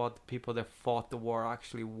versus what the people that fought the war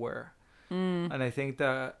actually were. And I think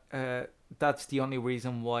that that's the only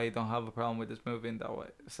reason why I don't have a problem with this movie in that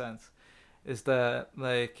sense. Is that,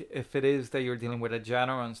 like, if it is that you're dealing with a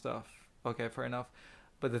general and stuff, okay, fair enough.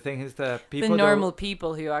 But the thing is that people The normal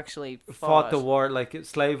people who actually fought the war, like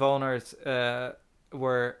slave owners,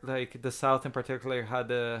 were like the South in particular had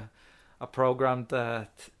a program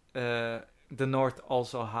that the North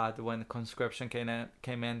also had when conscription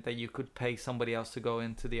came in, that you could pay somebody else to go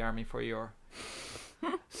into the army for your.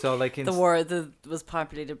 So like the war was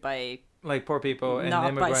populated by like poor people and not by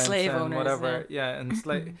immigrants slave and owners, whatever. Yeah, and it's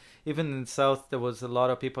like even in the South there was a lot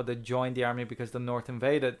of people that joined the army because the North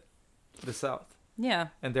invaded the South. yeah.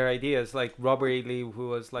 And their ideas, like Robert E. Lee, who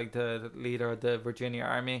was like the leader of the Virginia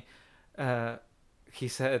Army, he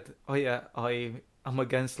said, "Oh yeah, I'm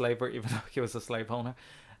against slavery," even though he was a slave owner.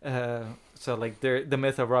 So like the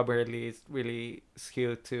myth of Robert E. Lee is really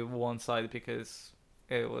skewed to one side because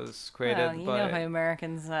it was created Well, you by. know how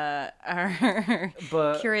Americans are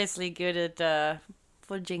But curiously good at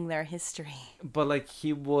fudging their history. but like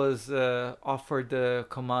he was offered the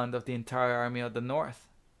command of the entire army of the North.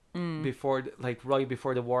 Before like right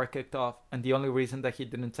before the war kicked off, and the only reason that he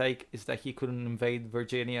didn't take is that he couldn't invade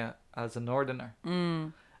Virginia as a northerner.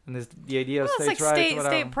 And it's the idea of Well, it's states' like rights,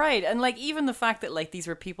 whatever. state pride, and like even the fact that like these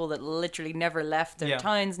were people that literally never left their Yeah.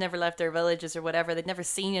 towns, never left their villages or whatever. They'd never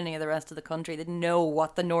seen any of the rest of the country. They didn't know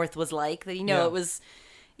what the North was like. They Yeah. it was,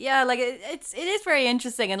 yeah, like it is very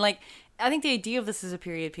interesting, and like I think the idea of this as a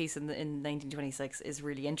period piece in 1926 is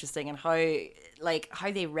really interesting, and how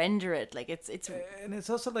they render it, like it's And it's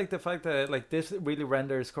also like the fact that like this really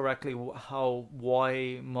renders correctly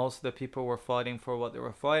why most of the people were fighting for what they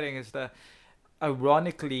were fighting is that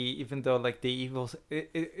ironically, even though like the evils it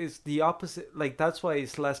is the opposite, like that's why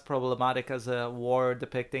it's less problematic as a war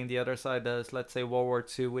depicting the other side as, let's say, World War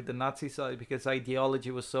II with the Nazi side, because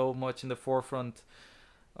ideology was so much in the forefront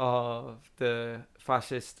of the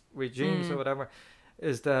fascist regimes or whatever,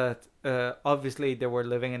 is that obviously they were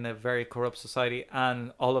living in a very corrupt society,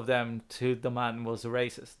 and all of them to the man was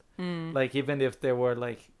racist. Like even if there were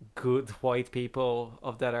like good white people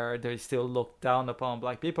of that era, they still looked down upon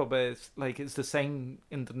black people. But it's the same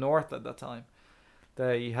in the North at that time.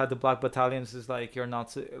 You had the black battalions. Is like you're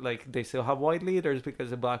not like they still have white leaders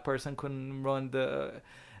because a black person couldn't run the.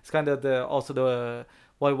 It's kind of the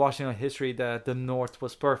whitewashing of history that the North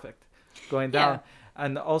was perfect, going down. Yeah.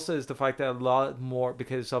 And also is the fact that a lot more,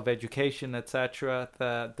 because of education, etc.,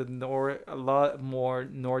 that a lot more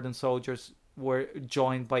northern soldiers were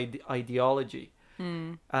joined by the ideology,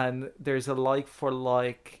 and there's a like for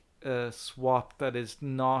like swap that is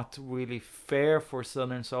not really fair for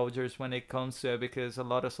southern soldiers when it comes to it, because a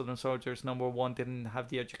lot of southern soldiers, number one, didn't have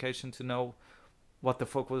the education to know what the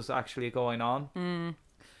fuck was actually going on,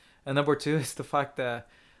 and number two is the fact that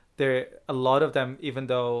a lot of them, even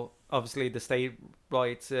though obviously the state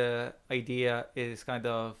rights idea is kind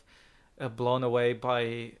of blown away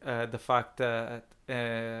by the fact that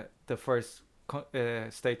the first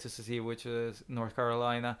state to secede, which is North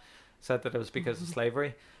Carolina, said that it was because of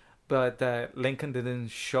slavery, but Lincoln didn't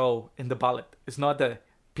show in the ballot. It's not that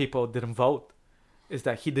people didn't vote, it's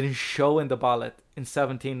that he didn't show in the ballot in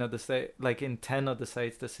 17 of the state, like in 10 of the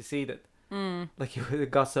states that seceded. Like he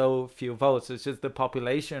got so few votes. It's just the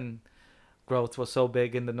population growth was so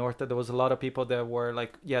big in the North that there was a lot of people that were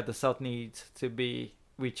like, yeah, the South needs to be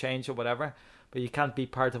rechanged or whatever, but you can't be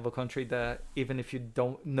part of a country that even if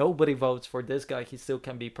nobody votes for this guy, he still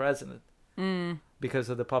can be president because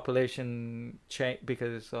of the population change,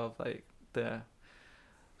 because of like the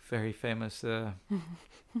very famous.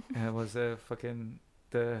 Was a fucking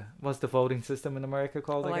what's the voting system in America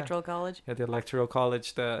called again? Electoral college. Yeah, the electoral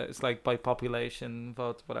college. It's like by population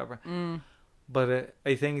vote, whatever. Mm. But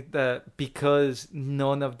I think that because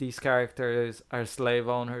none of these characters are slave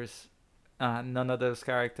owners, none of those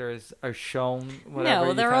characters are shown. Whatever, No,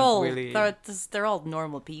 you they're can't all really, they're all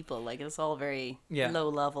normal people. Like it's all very low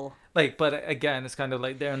level. like. But again, it's kind of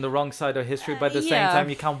like they're on the wrong side of history. But at the same yeah. time,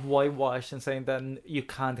 you can't whitewash and saying that you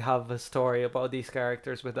can't have a story about these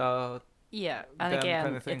characters without. Yeah, and them again,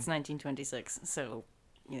 kind of thing. it's 1926, so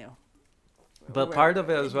you know. But part of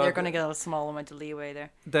it as well, they're going to get a small amount of leeway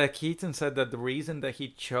there. that Keaton said that the reason that he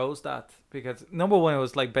chose that, because number one, it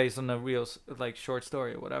was like based on a real like short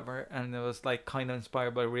story or whatever, and it was like kind of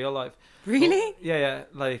inspired by real life. Really? But, yeah,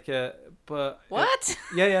 like but What?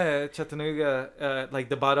 yeah, Chattanooga, like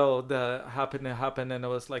the battle that happened, and it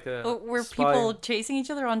was like a Were spy. people chasing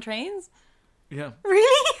each other on trains? Yeah,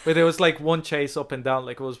 Really? but it was like one chase up and down.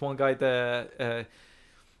 Like it was one guy that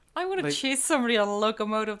I would have like- chased somebody on a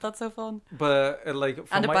locomotive. That's so fun. but like from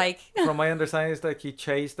And a bike. from my understanding is like he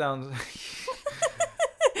chased down.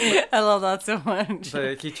 I love that so much.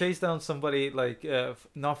 But he chased down somebody like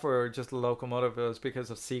not for just a locomotive, it was because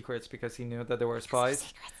of secrets, because he knew that they were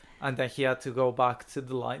spies, and then he had to go back to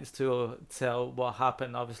the lines to tell what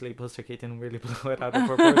happened. Obviously, Buster Keaton really blew it out of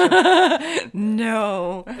proportion.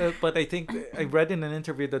 No. But I think I read in an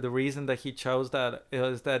interview that the reason that he chose that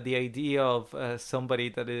is that the idea of somebody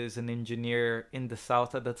that is an engineer in the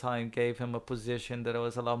South at the time gave him a position that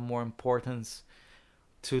was a lot more importance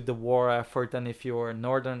to the war effort than if you were a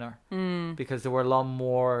northerner, because there were a lot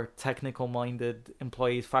more technical minded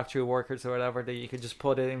employees, factory workers or whatever, that you could just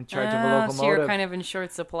put in charge of a locomotive. So you're kind of in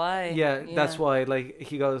short supply. Yeah, that's why like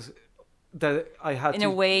he goes that I had in to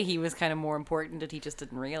a way he was kind of more important that he just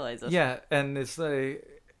didn't realize it. yeah, and it's like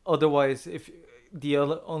otherwise if the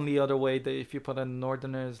only other way that if you put a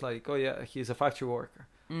northerner is like, oh yeah, he's a factory worker.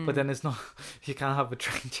 But then it's not. You can't have a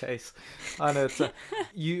train chase, and it's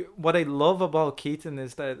What I love about Keaton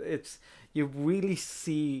is that you really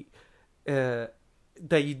see that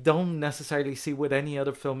you don't necessarily see with any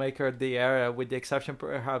other filmmaker of the era, with the exception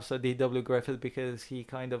perhaps of D.W. Griffith, because he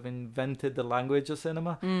kind of invented the language of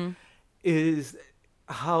cinema. Is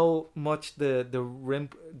how much the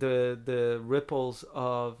ripples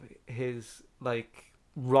of his like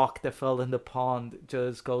rock that fell in the pond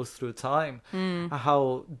just goes through time.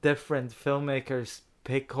 How different filmmakers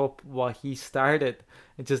pick up what he started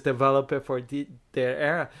and just develop it for their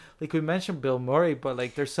era. Like we mentioned Bill Murray, but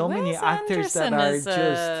like there's so many Wes actors that Anderson are is,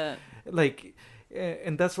 just like,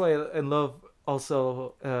 and that's why I love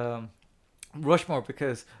also Rushmore,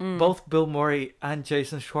 because both Bill Murray and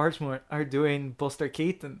Jason Schwartzman are doing Buster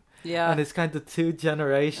Keaton. Yeah. And it's kind of two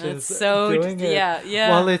generations It's so doing it.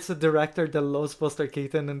 yeah. While it's a director that loves Buster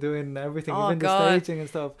Keaton and doing everything, Oh, even God. the staging and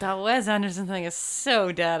stuff. That Wes Anderson thing is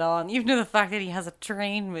so dead on. Even to the fact that he has a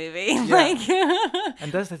train movie. Yeah. Like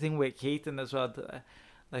And that's the thing with Keaton as well.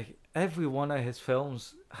 Like every one of his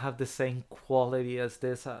films have the same quality as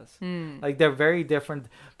this has. Like they're very different,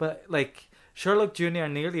 but like Sherlock Jr.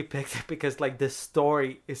 nearly picked it because like the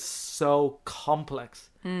story is so complex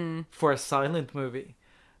for a silent movie.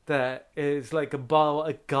 That is like about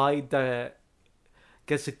a guy that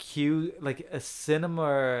gets accused, like a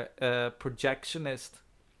cinema projectionist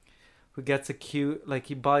who gets accused, like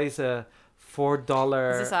he buys a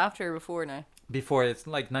 $4. Is this after or before now? Before, it's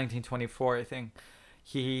like 1924, I think.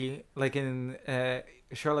 He, like in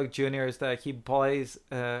Sherlock Jr., is that he buys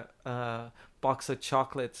a box of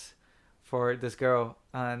chocolates for this girl,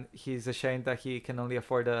 and he's ashamed that he can only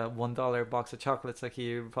afford a $1 box of chocolates. Like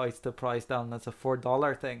he writes the price down. That's a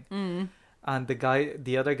 $4 thing. And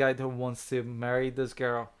the other guy that wants to marry this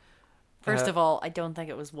girl. First of all, I don't think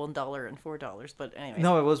it was $1 and $4, but anyway.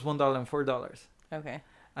 No, it was $1 and $4. Okay.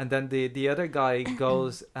 And then the other guy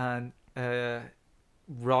goes and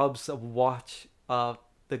robs a watch of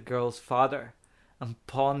the girl's father and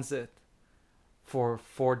pawns it for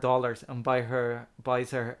 $4 and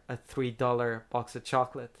buys her a $3 box of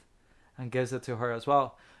chocolate and gives it to her as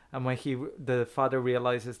well. And when the father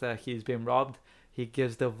realizes that he's been robbed, he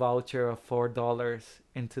gives the voucher of $4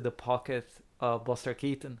 into the pocket of Buster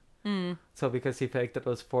Keaton. So because he faked it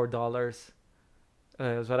was $4,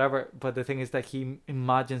 it was whatever. But the thing is that he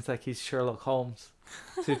imagines that he's Sherlock Holmes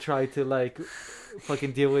to try to like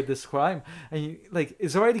fucking deal with this crime, and like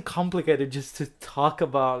it's already complicated just to talk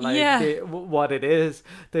about like what it is.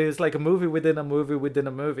 There's like a movie within a movie within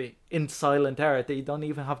a movie in silent era. They don't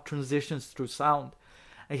even have transitions through sound,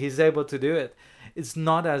 and he's able to do it. It's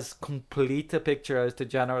not as complete a picture as The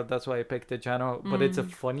General. That's why I picked The General, but it's a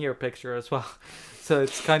funnier picture as well. So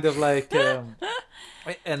it's kind of like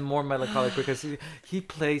and more melancholic because he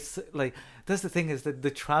plays like that's the thing is that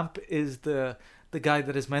the tramp is the guy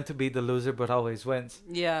that is meant to be the loser but always wins.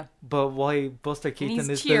 Yeah. But why Buster Keaton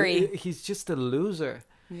is cheery. he's just a loser.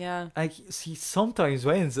 Yeah. Like he sometimes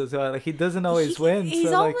wins as well. Like he doesn't always win. He's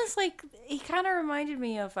so, almost like he kind of reminded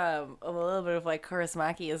me of a little bit of like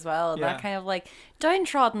Kurosaki as well. Yeah. That kind of like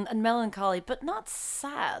downtrodden and melancholy, but not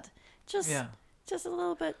sad. Just yeah. just a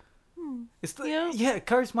little bit. It's Yeah.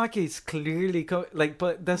 Kaurismäki is clearly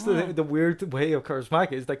but that's the weird way of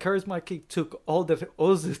Kaurismäki is that Kaurismäki took all that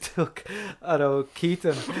Ozu took out of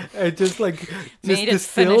Keaton and just Made it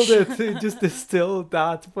distilled finish. it, just distilled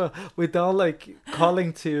that, but without like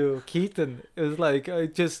calling to Keaton. It was like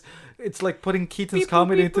it's like putting Keaton's Beep, boop,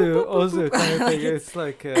 comedy beep, boop, into boop, boop, Ozu boop. kind of thing. It's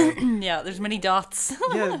like Yeah, there's many dots.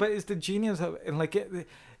 yeah, but it's the genius of and like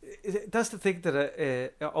that's the thing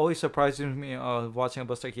that always surprises me watching a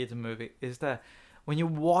Buster Keaton movie is that when you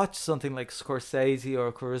watch something like Scorsese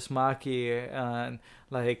or Kaurismäki and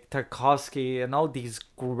like Tarkovsky and all these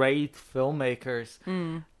great filmmakers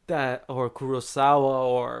that or Kurosawa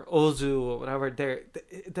or Ozu or whatever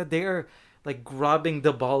they're like grabbing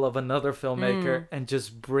the ball of another filmmaker and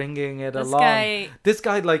just bringing it along. This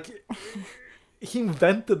guy like he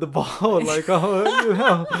invented the ball like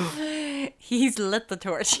He's lit the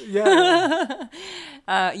torch. Yeah.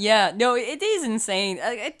 Yeah, no, it is insane.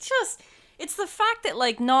 It's the fact that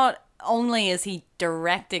like not only is he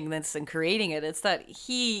directing this and creating it, it's that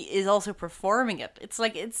he is also performing it. It's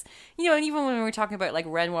like and even when we were talking about like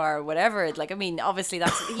Renoir or whatever, like I mean, obviously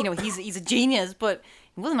that's he's a genius, but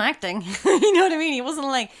he wasn't acting. You know what I mean? He wasn't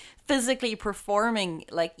like physically performing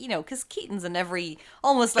like because Keaton's in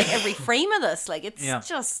almost like every frame of this. Like it's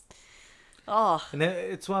just. Oh, and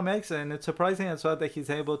it's what makes it, and it's surprising as well that he's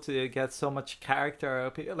able to get so much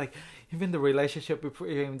character. Like even the relationship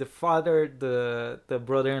between the father, the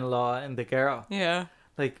brother-in-law, and the girl. Yeah.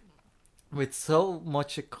 Like with so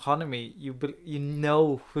much economy, you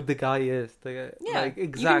know who the guy is. Like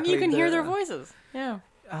exactly. You can hear their voices. Yeah.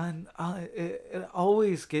 And it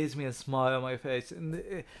always gives me a smile on my face,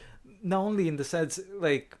 and not only in the sense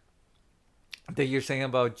like. That you're saying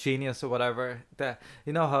about genius or whatever, that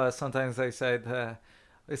how sometimes I said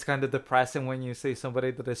it's kind of depressing when you see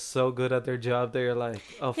somebody that is so good at their job that you're like,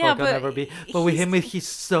 oh fuck, I'll never be. But with him, he's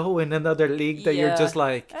so in another league that you're just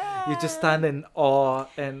like, you just stand in awe.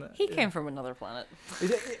 And he came from another planet.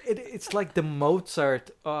 It's like the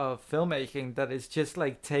Mozart of filmmaking that is just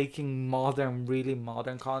like taking really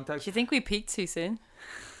modern context. Do you think we peaked too soon?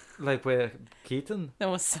 Like with Keaton? That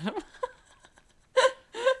was cinema.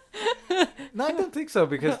 No, I don't think so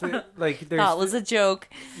because there's. That was a joke.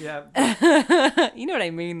 Yeah. You know what I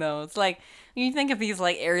mean, though. It's like when you think of these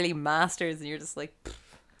like early masters, and you're just like. Pfft.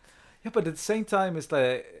 Yeah, but at the same time,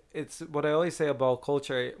 it's what I always say about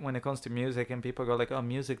culture when it comes to music, and people go like, "Oh,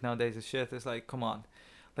 music nowadays is shit." It's like, come on,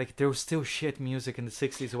 like there was still shit music in the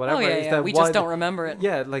 '60s or whatever. Oh yeah, we just don't remember it.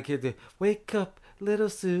 Yeah, like wake up. Little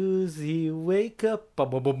Susie, wake up!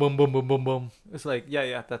 Boom, boom, boom, boom, boom, boom, boom, boom. It's like,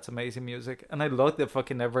 yeah, that's amazing music, and I love the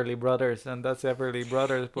fucking Everly Brothers, and that's Everly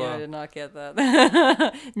Brothers. But... Yeah, I did not get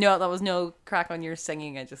that. No, that was no crack on your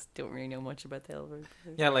singing. I just don't really know much about the Everly.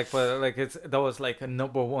 Yeah, that was like a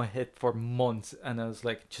 #1 hit for months, and it was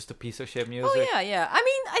like just a piece of shit music. Oh yeah. I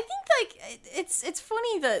mean, I think like it's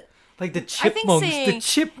funny that. Like the Chipmunks,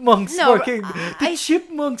 Chipmunks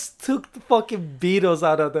took the fucking Beatles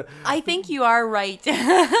out of the. I think you are right. All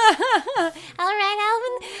right,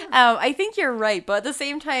 Alvin. I think you're right, but at the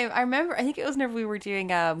same time, I think it was whenever we were doing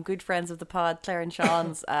Good Friends of the Pod, Claire and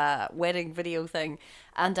Sean's wedding video thing,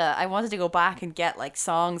 and I wanted to go back and get like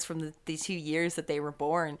songs from the 2 years that they were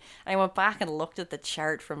born. And I went back and looked at the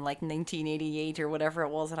chart from like 1988 or whatever it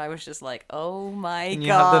was, and I was just like, oh my god. And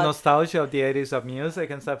you have the nostalgia of the 80s of music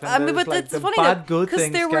and stuff. And but like it's the funny bad, good because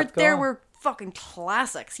things there were fucking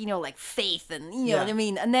classics, like Faith and you know what I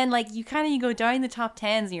mean, and then like you go down the top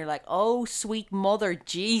 10s and you're like, oh sweet mother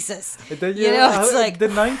Jesus, it's like the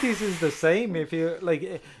 90s is the same. If you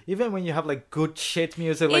like, even when you have like good shit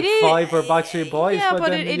music like is, Five or Backstreet Boys, yeah, but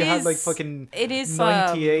then it you is, have like fucking it is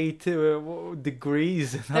 98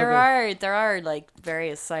 degrees. There are like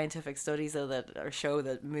various scientific studies though that show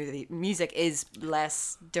that music is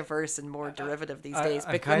less diverse and more derivative these days,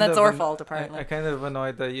 and that's our fault apparently. I kind of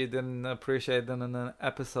annoyed that you didn't appreciate that in an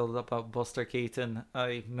episode about Buster Keaton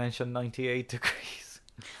I mentioned 98 degrees.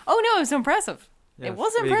 Oh no, it was impressive. Yes, it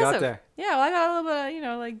was impressive. You got there. Yeah, well, I got a little bit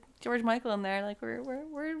of, like George Michael in there. Like we're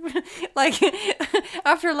like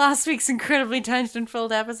after last week's incredibly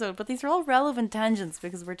tangent-filled episode, but these are all relevant tangents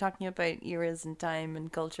because we're talking about eras and time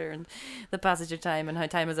and culture and the passage of time and how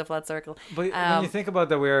time is a flat circle. But when you think about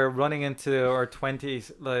that, we're running into our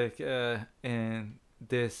 20s, like in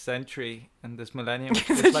this century and this millennium.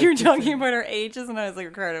 It's like You're to talking think- about our ages, and I was like,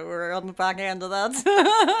 Ricardo, we're on the back end of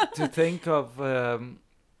that. to think of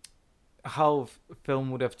how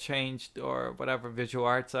film would have changed, or whatever visual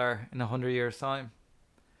arts are in 100 years time.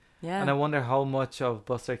 Yeah. And I wonder how much of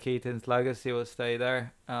Buster Keaton's legacy will stay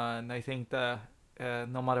there. And I think that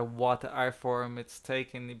no matter what art form it's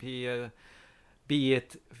taken, be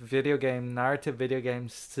it video game, narrative video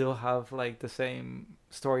games still have like the same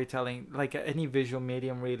storytelling. Like any visual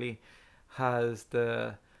medium really has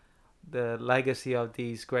the legacy of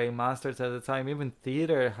these great masters at the time. Even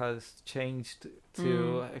theater has changed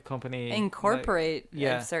to accompany Incorporate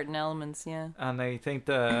yeah. certain elements, yeah. And I think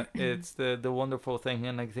that it's the wonderful thing,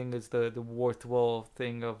 and I think it's the worthwhile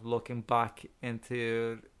thing of looking back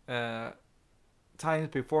into times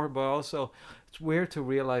before, but also it's weird to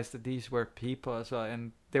realize that these were people as well,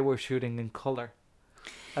 and they were shooting in color.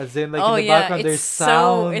 As in, like, in the background, there's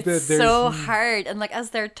sound. It's so hard. And, like,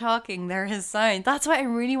 as they're talking, there is sound. That's why I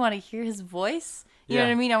really want to hear his voice. You know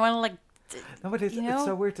what I mean? I want to, like... No, but it's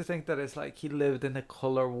so weird to think that it's like he lived in a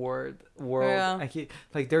color world. Yeah. And he,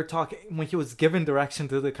 like, they're talking... When he was giving direction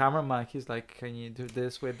to the cameraman, he's like, can you do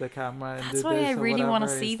this with the camera? And That's do why this I or really want to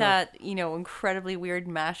whatever see and stuff. that, incredibly weird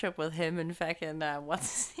mashup with him and fucking...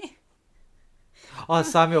 what's his name? Oh,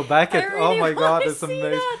 Samuel Beckett. I Oh really my God, wanna it's see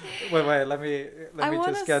amazing. that. Wait, let me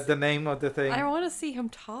wanna just get the name of the thing. I want to see him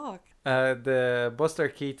talk. The Buster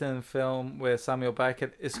Keaton film with Samuel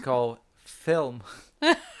Beckett is called Film.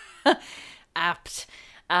 Apt.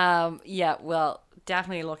 Yeah, well,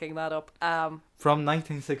 definitely looking that up. From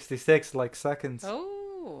 1966, like seconds.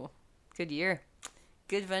 Oh, good year.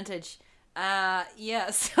 Good vintage. Yeah,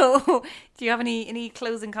 so do you have any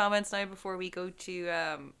closing comments now before we go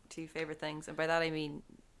to favorite things? And by that I mean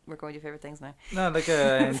we're going to favorite things now. No, like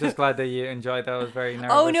I'm just glad that you enjoyed that. I was very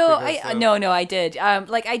nervous. Oh no, because, no, I did.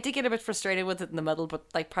 Like I did get a bit frustrated with it in the middle, but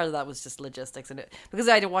like part of that was just logistics in it because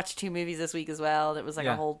I had to watch 2 movies this week as well. And it was like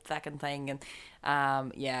a whole fucking thing,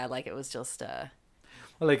 and yeah, like it was just.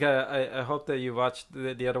 Well, like I hope that you watched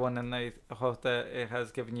the other one, and I hope that it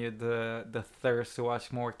has given you the thirst to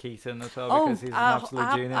watch more Keaton as well, because he's an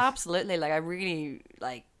absolute genius. Absolutely, like I really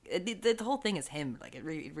like the whole thing is him. Like it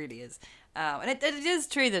really is. And it is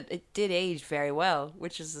true that it did age very well,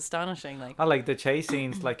 which is astonishing. Like I like the chase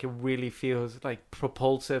scenes, like it really feels like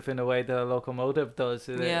propulsive in a way that a locomotive does.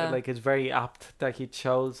 Like it's very apt that he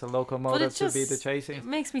chose a locomotive to be the chase scene. It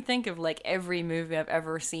makes me think of like every movie I've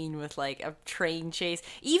ever seen with like a train chase.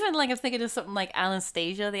 Even like I'm thinking of something like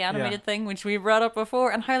Anastasia, the animated thing, which we brought up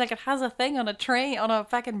before, and how like it has a thing on a train on a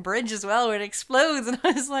fucking bridge as well where it explodes, and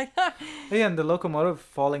I was like, yeah, and the locomotive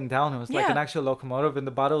falling down, it was like an actual locomotive in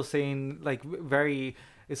the battle scene. Like very,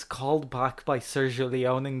 it's called back by Sergio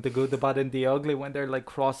Leone in The Good, the Bad, and the Ugly when they're like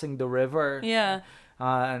crossing the river. Yeah.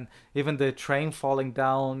 And even the train falling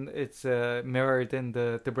down, it's mirrored in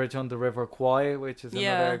the Bridge on the River Kwai, which is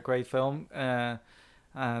another great film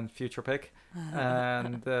and future pick.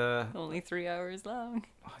 And only 3 hours long.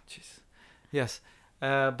 Oh jeez, yes.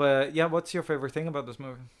 But yeah, what's your favorite thing about this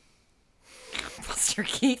movie? Buster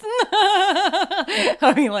Keaton.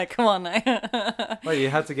 I mean, like, come on now. Well, you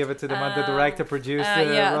had to give it to the man, the director, producer,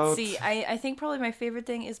 wrote. See, I think probably my favorite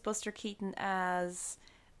thing is Buster Keaton as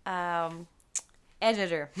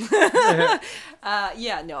editor.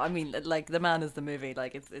 Yeah, no, I mean, like, the man is the movie.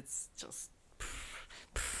 Like, it's just,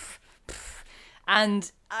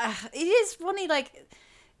 and it is funny, like.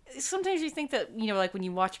 Sometimes you think that, like when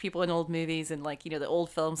you watch people in old movies and like, the old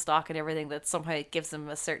film stock and everything, that somehow it gives them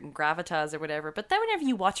a certain gravitas or whatever. But then whenever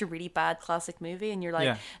you watch a really bad classic movie and you're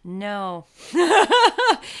like, no,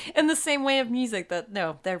 in the same way of music that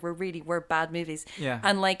no, there were bad movies. Yeah.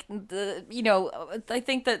 And like I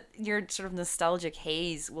think that your sort of nostalgic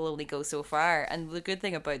haze will only go so far. And the good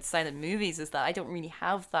thing about silent movies is that I don't really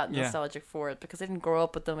have that nostalgic for it because I didn't grow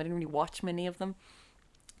up with them. I didn't really watch many of them.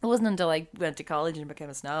 It wasn't until I went to college and became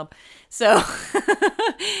a snob. So,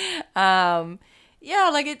 yeah,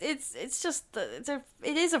 like it's just it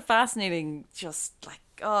is a fascinating, just like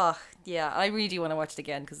I really do want to watch it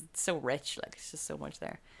again because it's so rich. Like it's just so much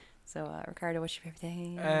there. So, Ricardo, what's your favorite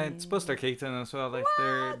thing? It's Buster Keaton as well. Like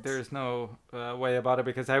there's no way about it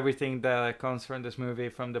because everything that comes from this movie,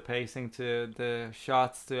 from the pacing to the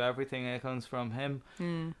shots to everything, it comes from him.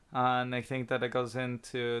 And I think that it goes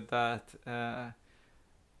into that.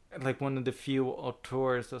 Like one of the few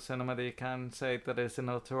auteurs of cinema that you can say that is an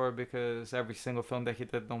auteur, because every single film that he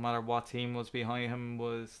did, no matter what team was behind him,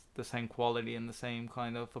 was the same quality and the same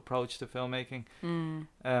kind of approach to filmmaking.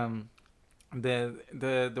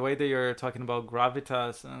 The way that you're talking about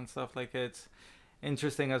gravitas and stuff, like it's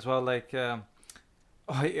interesting as well. Like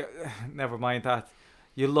never mind that.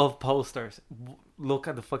 you love posters. Look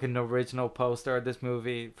at the fucking original poster of this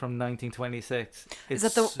movie from 1926. Is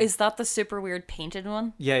that the super weird painted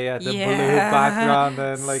one? Yeah, the blue Yeah. background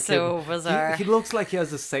and like So bizarre. He looks like he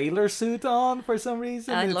has a sailor suit on for some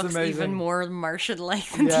reason. And it It's looks amazing. even more Martian-like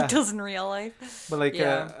than Yeah. he does in real life. But like,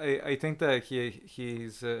 Yeah. I think that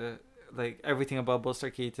he's like everything about Buster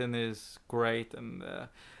Keaton is great, and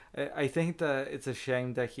I think that it's a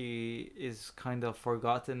shame that he is kind of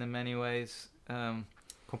forgotten in many ways,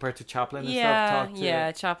 compared to Chaplin and stuff.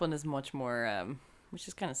 Yeah, Chaplin is much more, which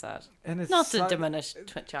is kind of sad. And it's Not to sad diminish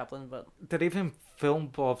Chaplin, but that even film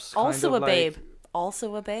buffs also kind a of babe. like,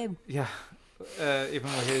 Also a babe. yeah, even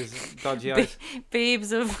with his dodgy eyes.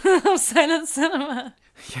 Babes of, of silent cinema.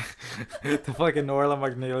 The fucking Orla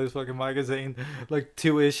McNeely's fucking magazine, like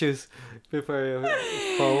 2 issues before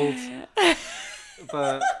it folds.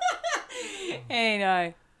 But Hey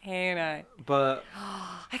now. but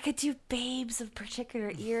I could do babes of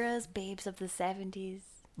particular eras, babes of the 70s.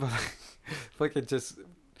 fucking just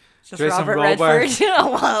Just Jason Robert Robards. Redford.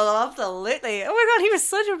 Oh, well, absolutely. Oh my god, he was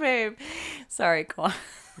such a babe. Sorry, go on.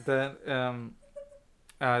 then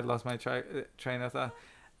I lost my train of thought.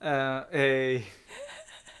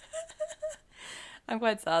 I'm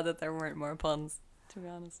quite sad that there weren't more puns, to be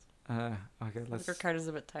honest. Okay, let's. Ricardo's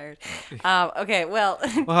a bit tired. Okay, well.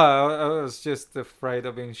 Well, I was just afraid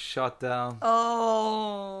of being shot down.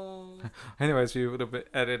 Oh. Anyways, we would have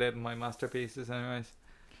edited my masterpieces. Anyways,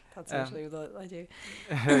 That's actually what I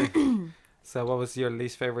do. so what was your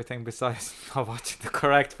least favorite thing besides not watching the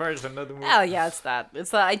correct version of the movie? Oh yeah, it's that.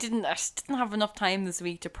 I just didn't have enough time this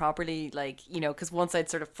week to properly, like, because once I'd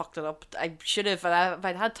sort of fucked it up, I should have. If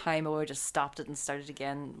I'd had time, I would have just stopped it and started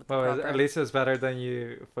again. With the Well, proper. at least it was better than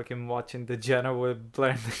you fucking watching The Jenna with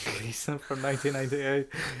Brendan Gleeson from 1998.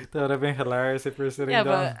 That would have been hilarious if you were sitting Yeah,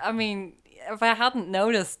 down. but I mean, if I hadn't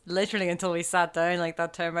noticed literally until we sat down, like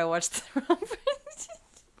that time I watched the wrong version.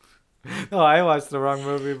 No, I watched the wrong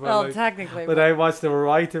movie, but Well, like, technically. but I watched the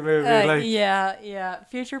right movie. Like, yeah.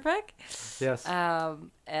 Future pick. yes.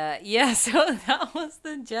 Yeah. So that was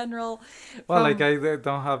the general. Well, from- like I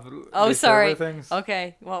don't have. Oh, least sorry. favorite things.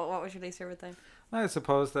 Okay. What was your least favorite thing? I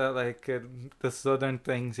suppose that like the southern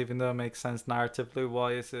things, even though it makes sense narratively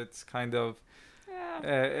wise, it's kind of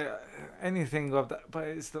anything of that. But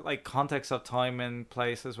it's the, like context of time and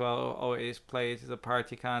place as well always plays a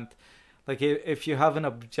part. You can't. Like if you have an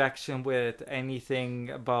objection with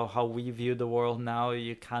anything about how we view the world now,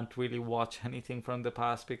 you can't really watch anything from the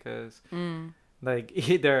past because like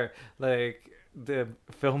either like the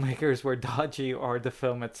filmmakers were dodgy or the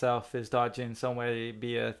film itself is dodgy in some way,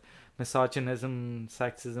 be it misogynism,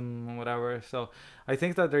 sexism, whatever. So I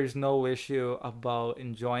think that there's no issue about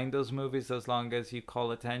enjoying those movies as long as you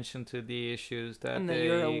call attention to the issues that And that they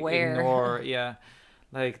you're aware. ignore. Yeah.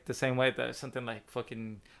 Like the same way that something like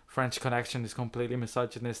fucking French Connection is completely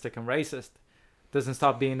misogynistic and racist. Doesn't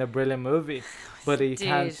stop being a brilliant movie. But you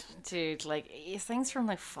can't. Dude, like things from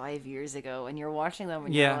like 5 years ago, and you're watching them,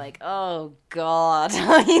 and Yeah. you're like, oh god,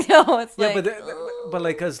 it's Yeah, like. but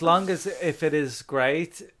like as long as if it is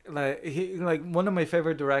great, like one of my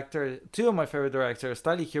favorite directors, 2 of my favorite directors,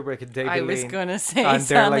 Stanley Kubrick and David I was Lean, gonna say and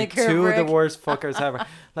they're Stanley like 2 of the Kubrick. worst fuckers ever.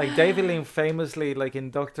 Like David Lean famously, like in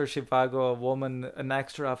Dr. Zhivago, a woman, an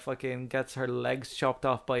extra fucking gets her legs chopped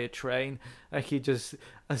off by a train, and he just,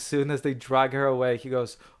 as soon as they drag her away, he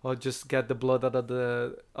goes, "Oh, just get the blood out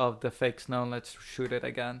of the fake snow and let's shoot it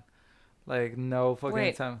again." Like no fucking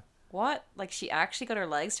Wait. time. What? Like she actually got her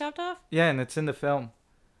legs chopped off? Yeah, and it's in the film.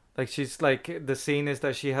 Like she's like the scene is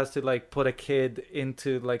that she has to like put a kid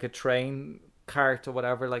into like a train cart or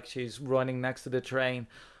whatever. Like she's running next to the train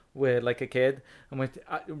with like a kid, and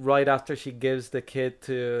right after she gives the kid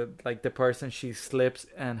to like the person, she slips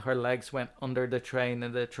and her legs went under the train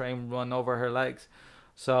and the train run over her legs.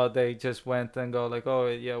 So they just went and go like, oh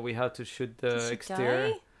yeah, we have to shoot the Did she exterior.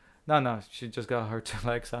 die? No, she just got her 2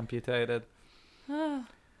 legs amputated.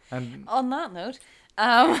 And On that note,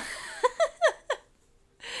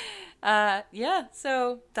 yeah,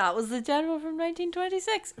 so that was the general from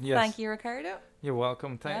 1926. Yes. Thank you, Ricardo. you're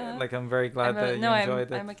welcome. Yeah. Like I'm very glad that you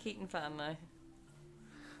enjoyed it. I'm a Keaton fan now.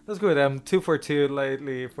 That's good. I'm 2 for 2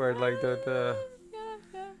 lately for like the.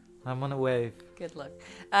 Yeah. I'm on a wave. Good luck.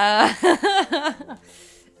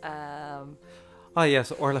 Oh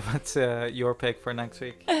yes, Orla, what's your pick for next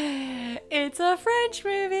week? It's a French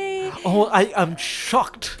movie, Oh, I am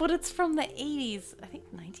shocked. but it's from the 80s. I think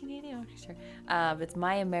 1980. I'm not sure. It's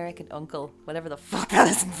My American Uncle, whatever the fuck that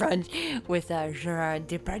is in French, with Gerard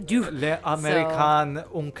Depardieu. Le American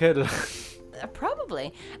Uncle.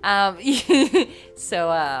 Probably. Yeah,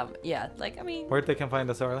 like I mean. Where they can find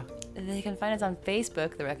us, Orla? They can find us on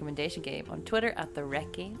Facebook, The Recommendation Game, on Twitter at The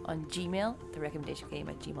Rec Game, on Gmail,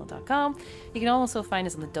 TheRecommendationgame@gmail.com. You can also find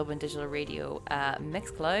us on the Dublin Digital Radio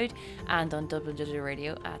Mixcloud and on Dublin Digital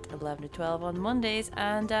Radio at 11 to 12 on Mondays.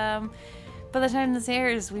 And by the time this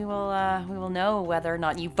airs, we will know whether or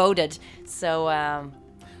not you voted. So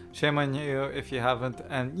shame on you if you haven't.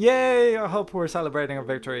 And yay! I hope we're celebrating a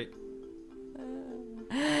victory.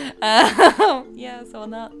 Yeah. So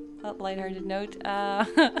on that lighthearted note, I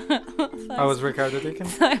was Ricardo Deacon.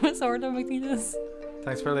 I was Orla McNeilus.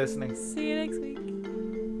 Thanks for listening. See you next week.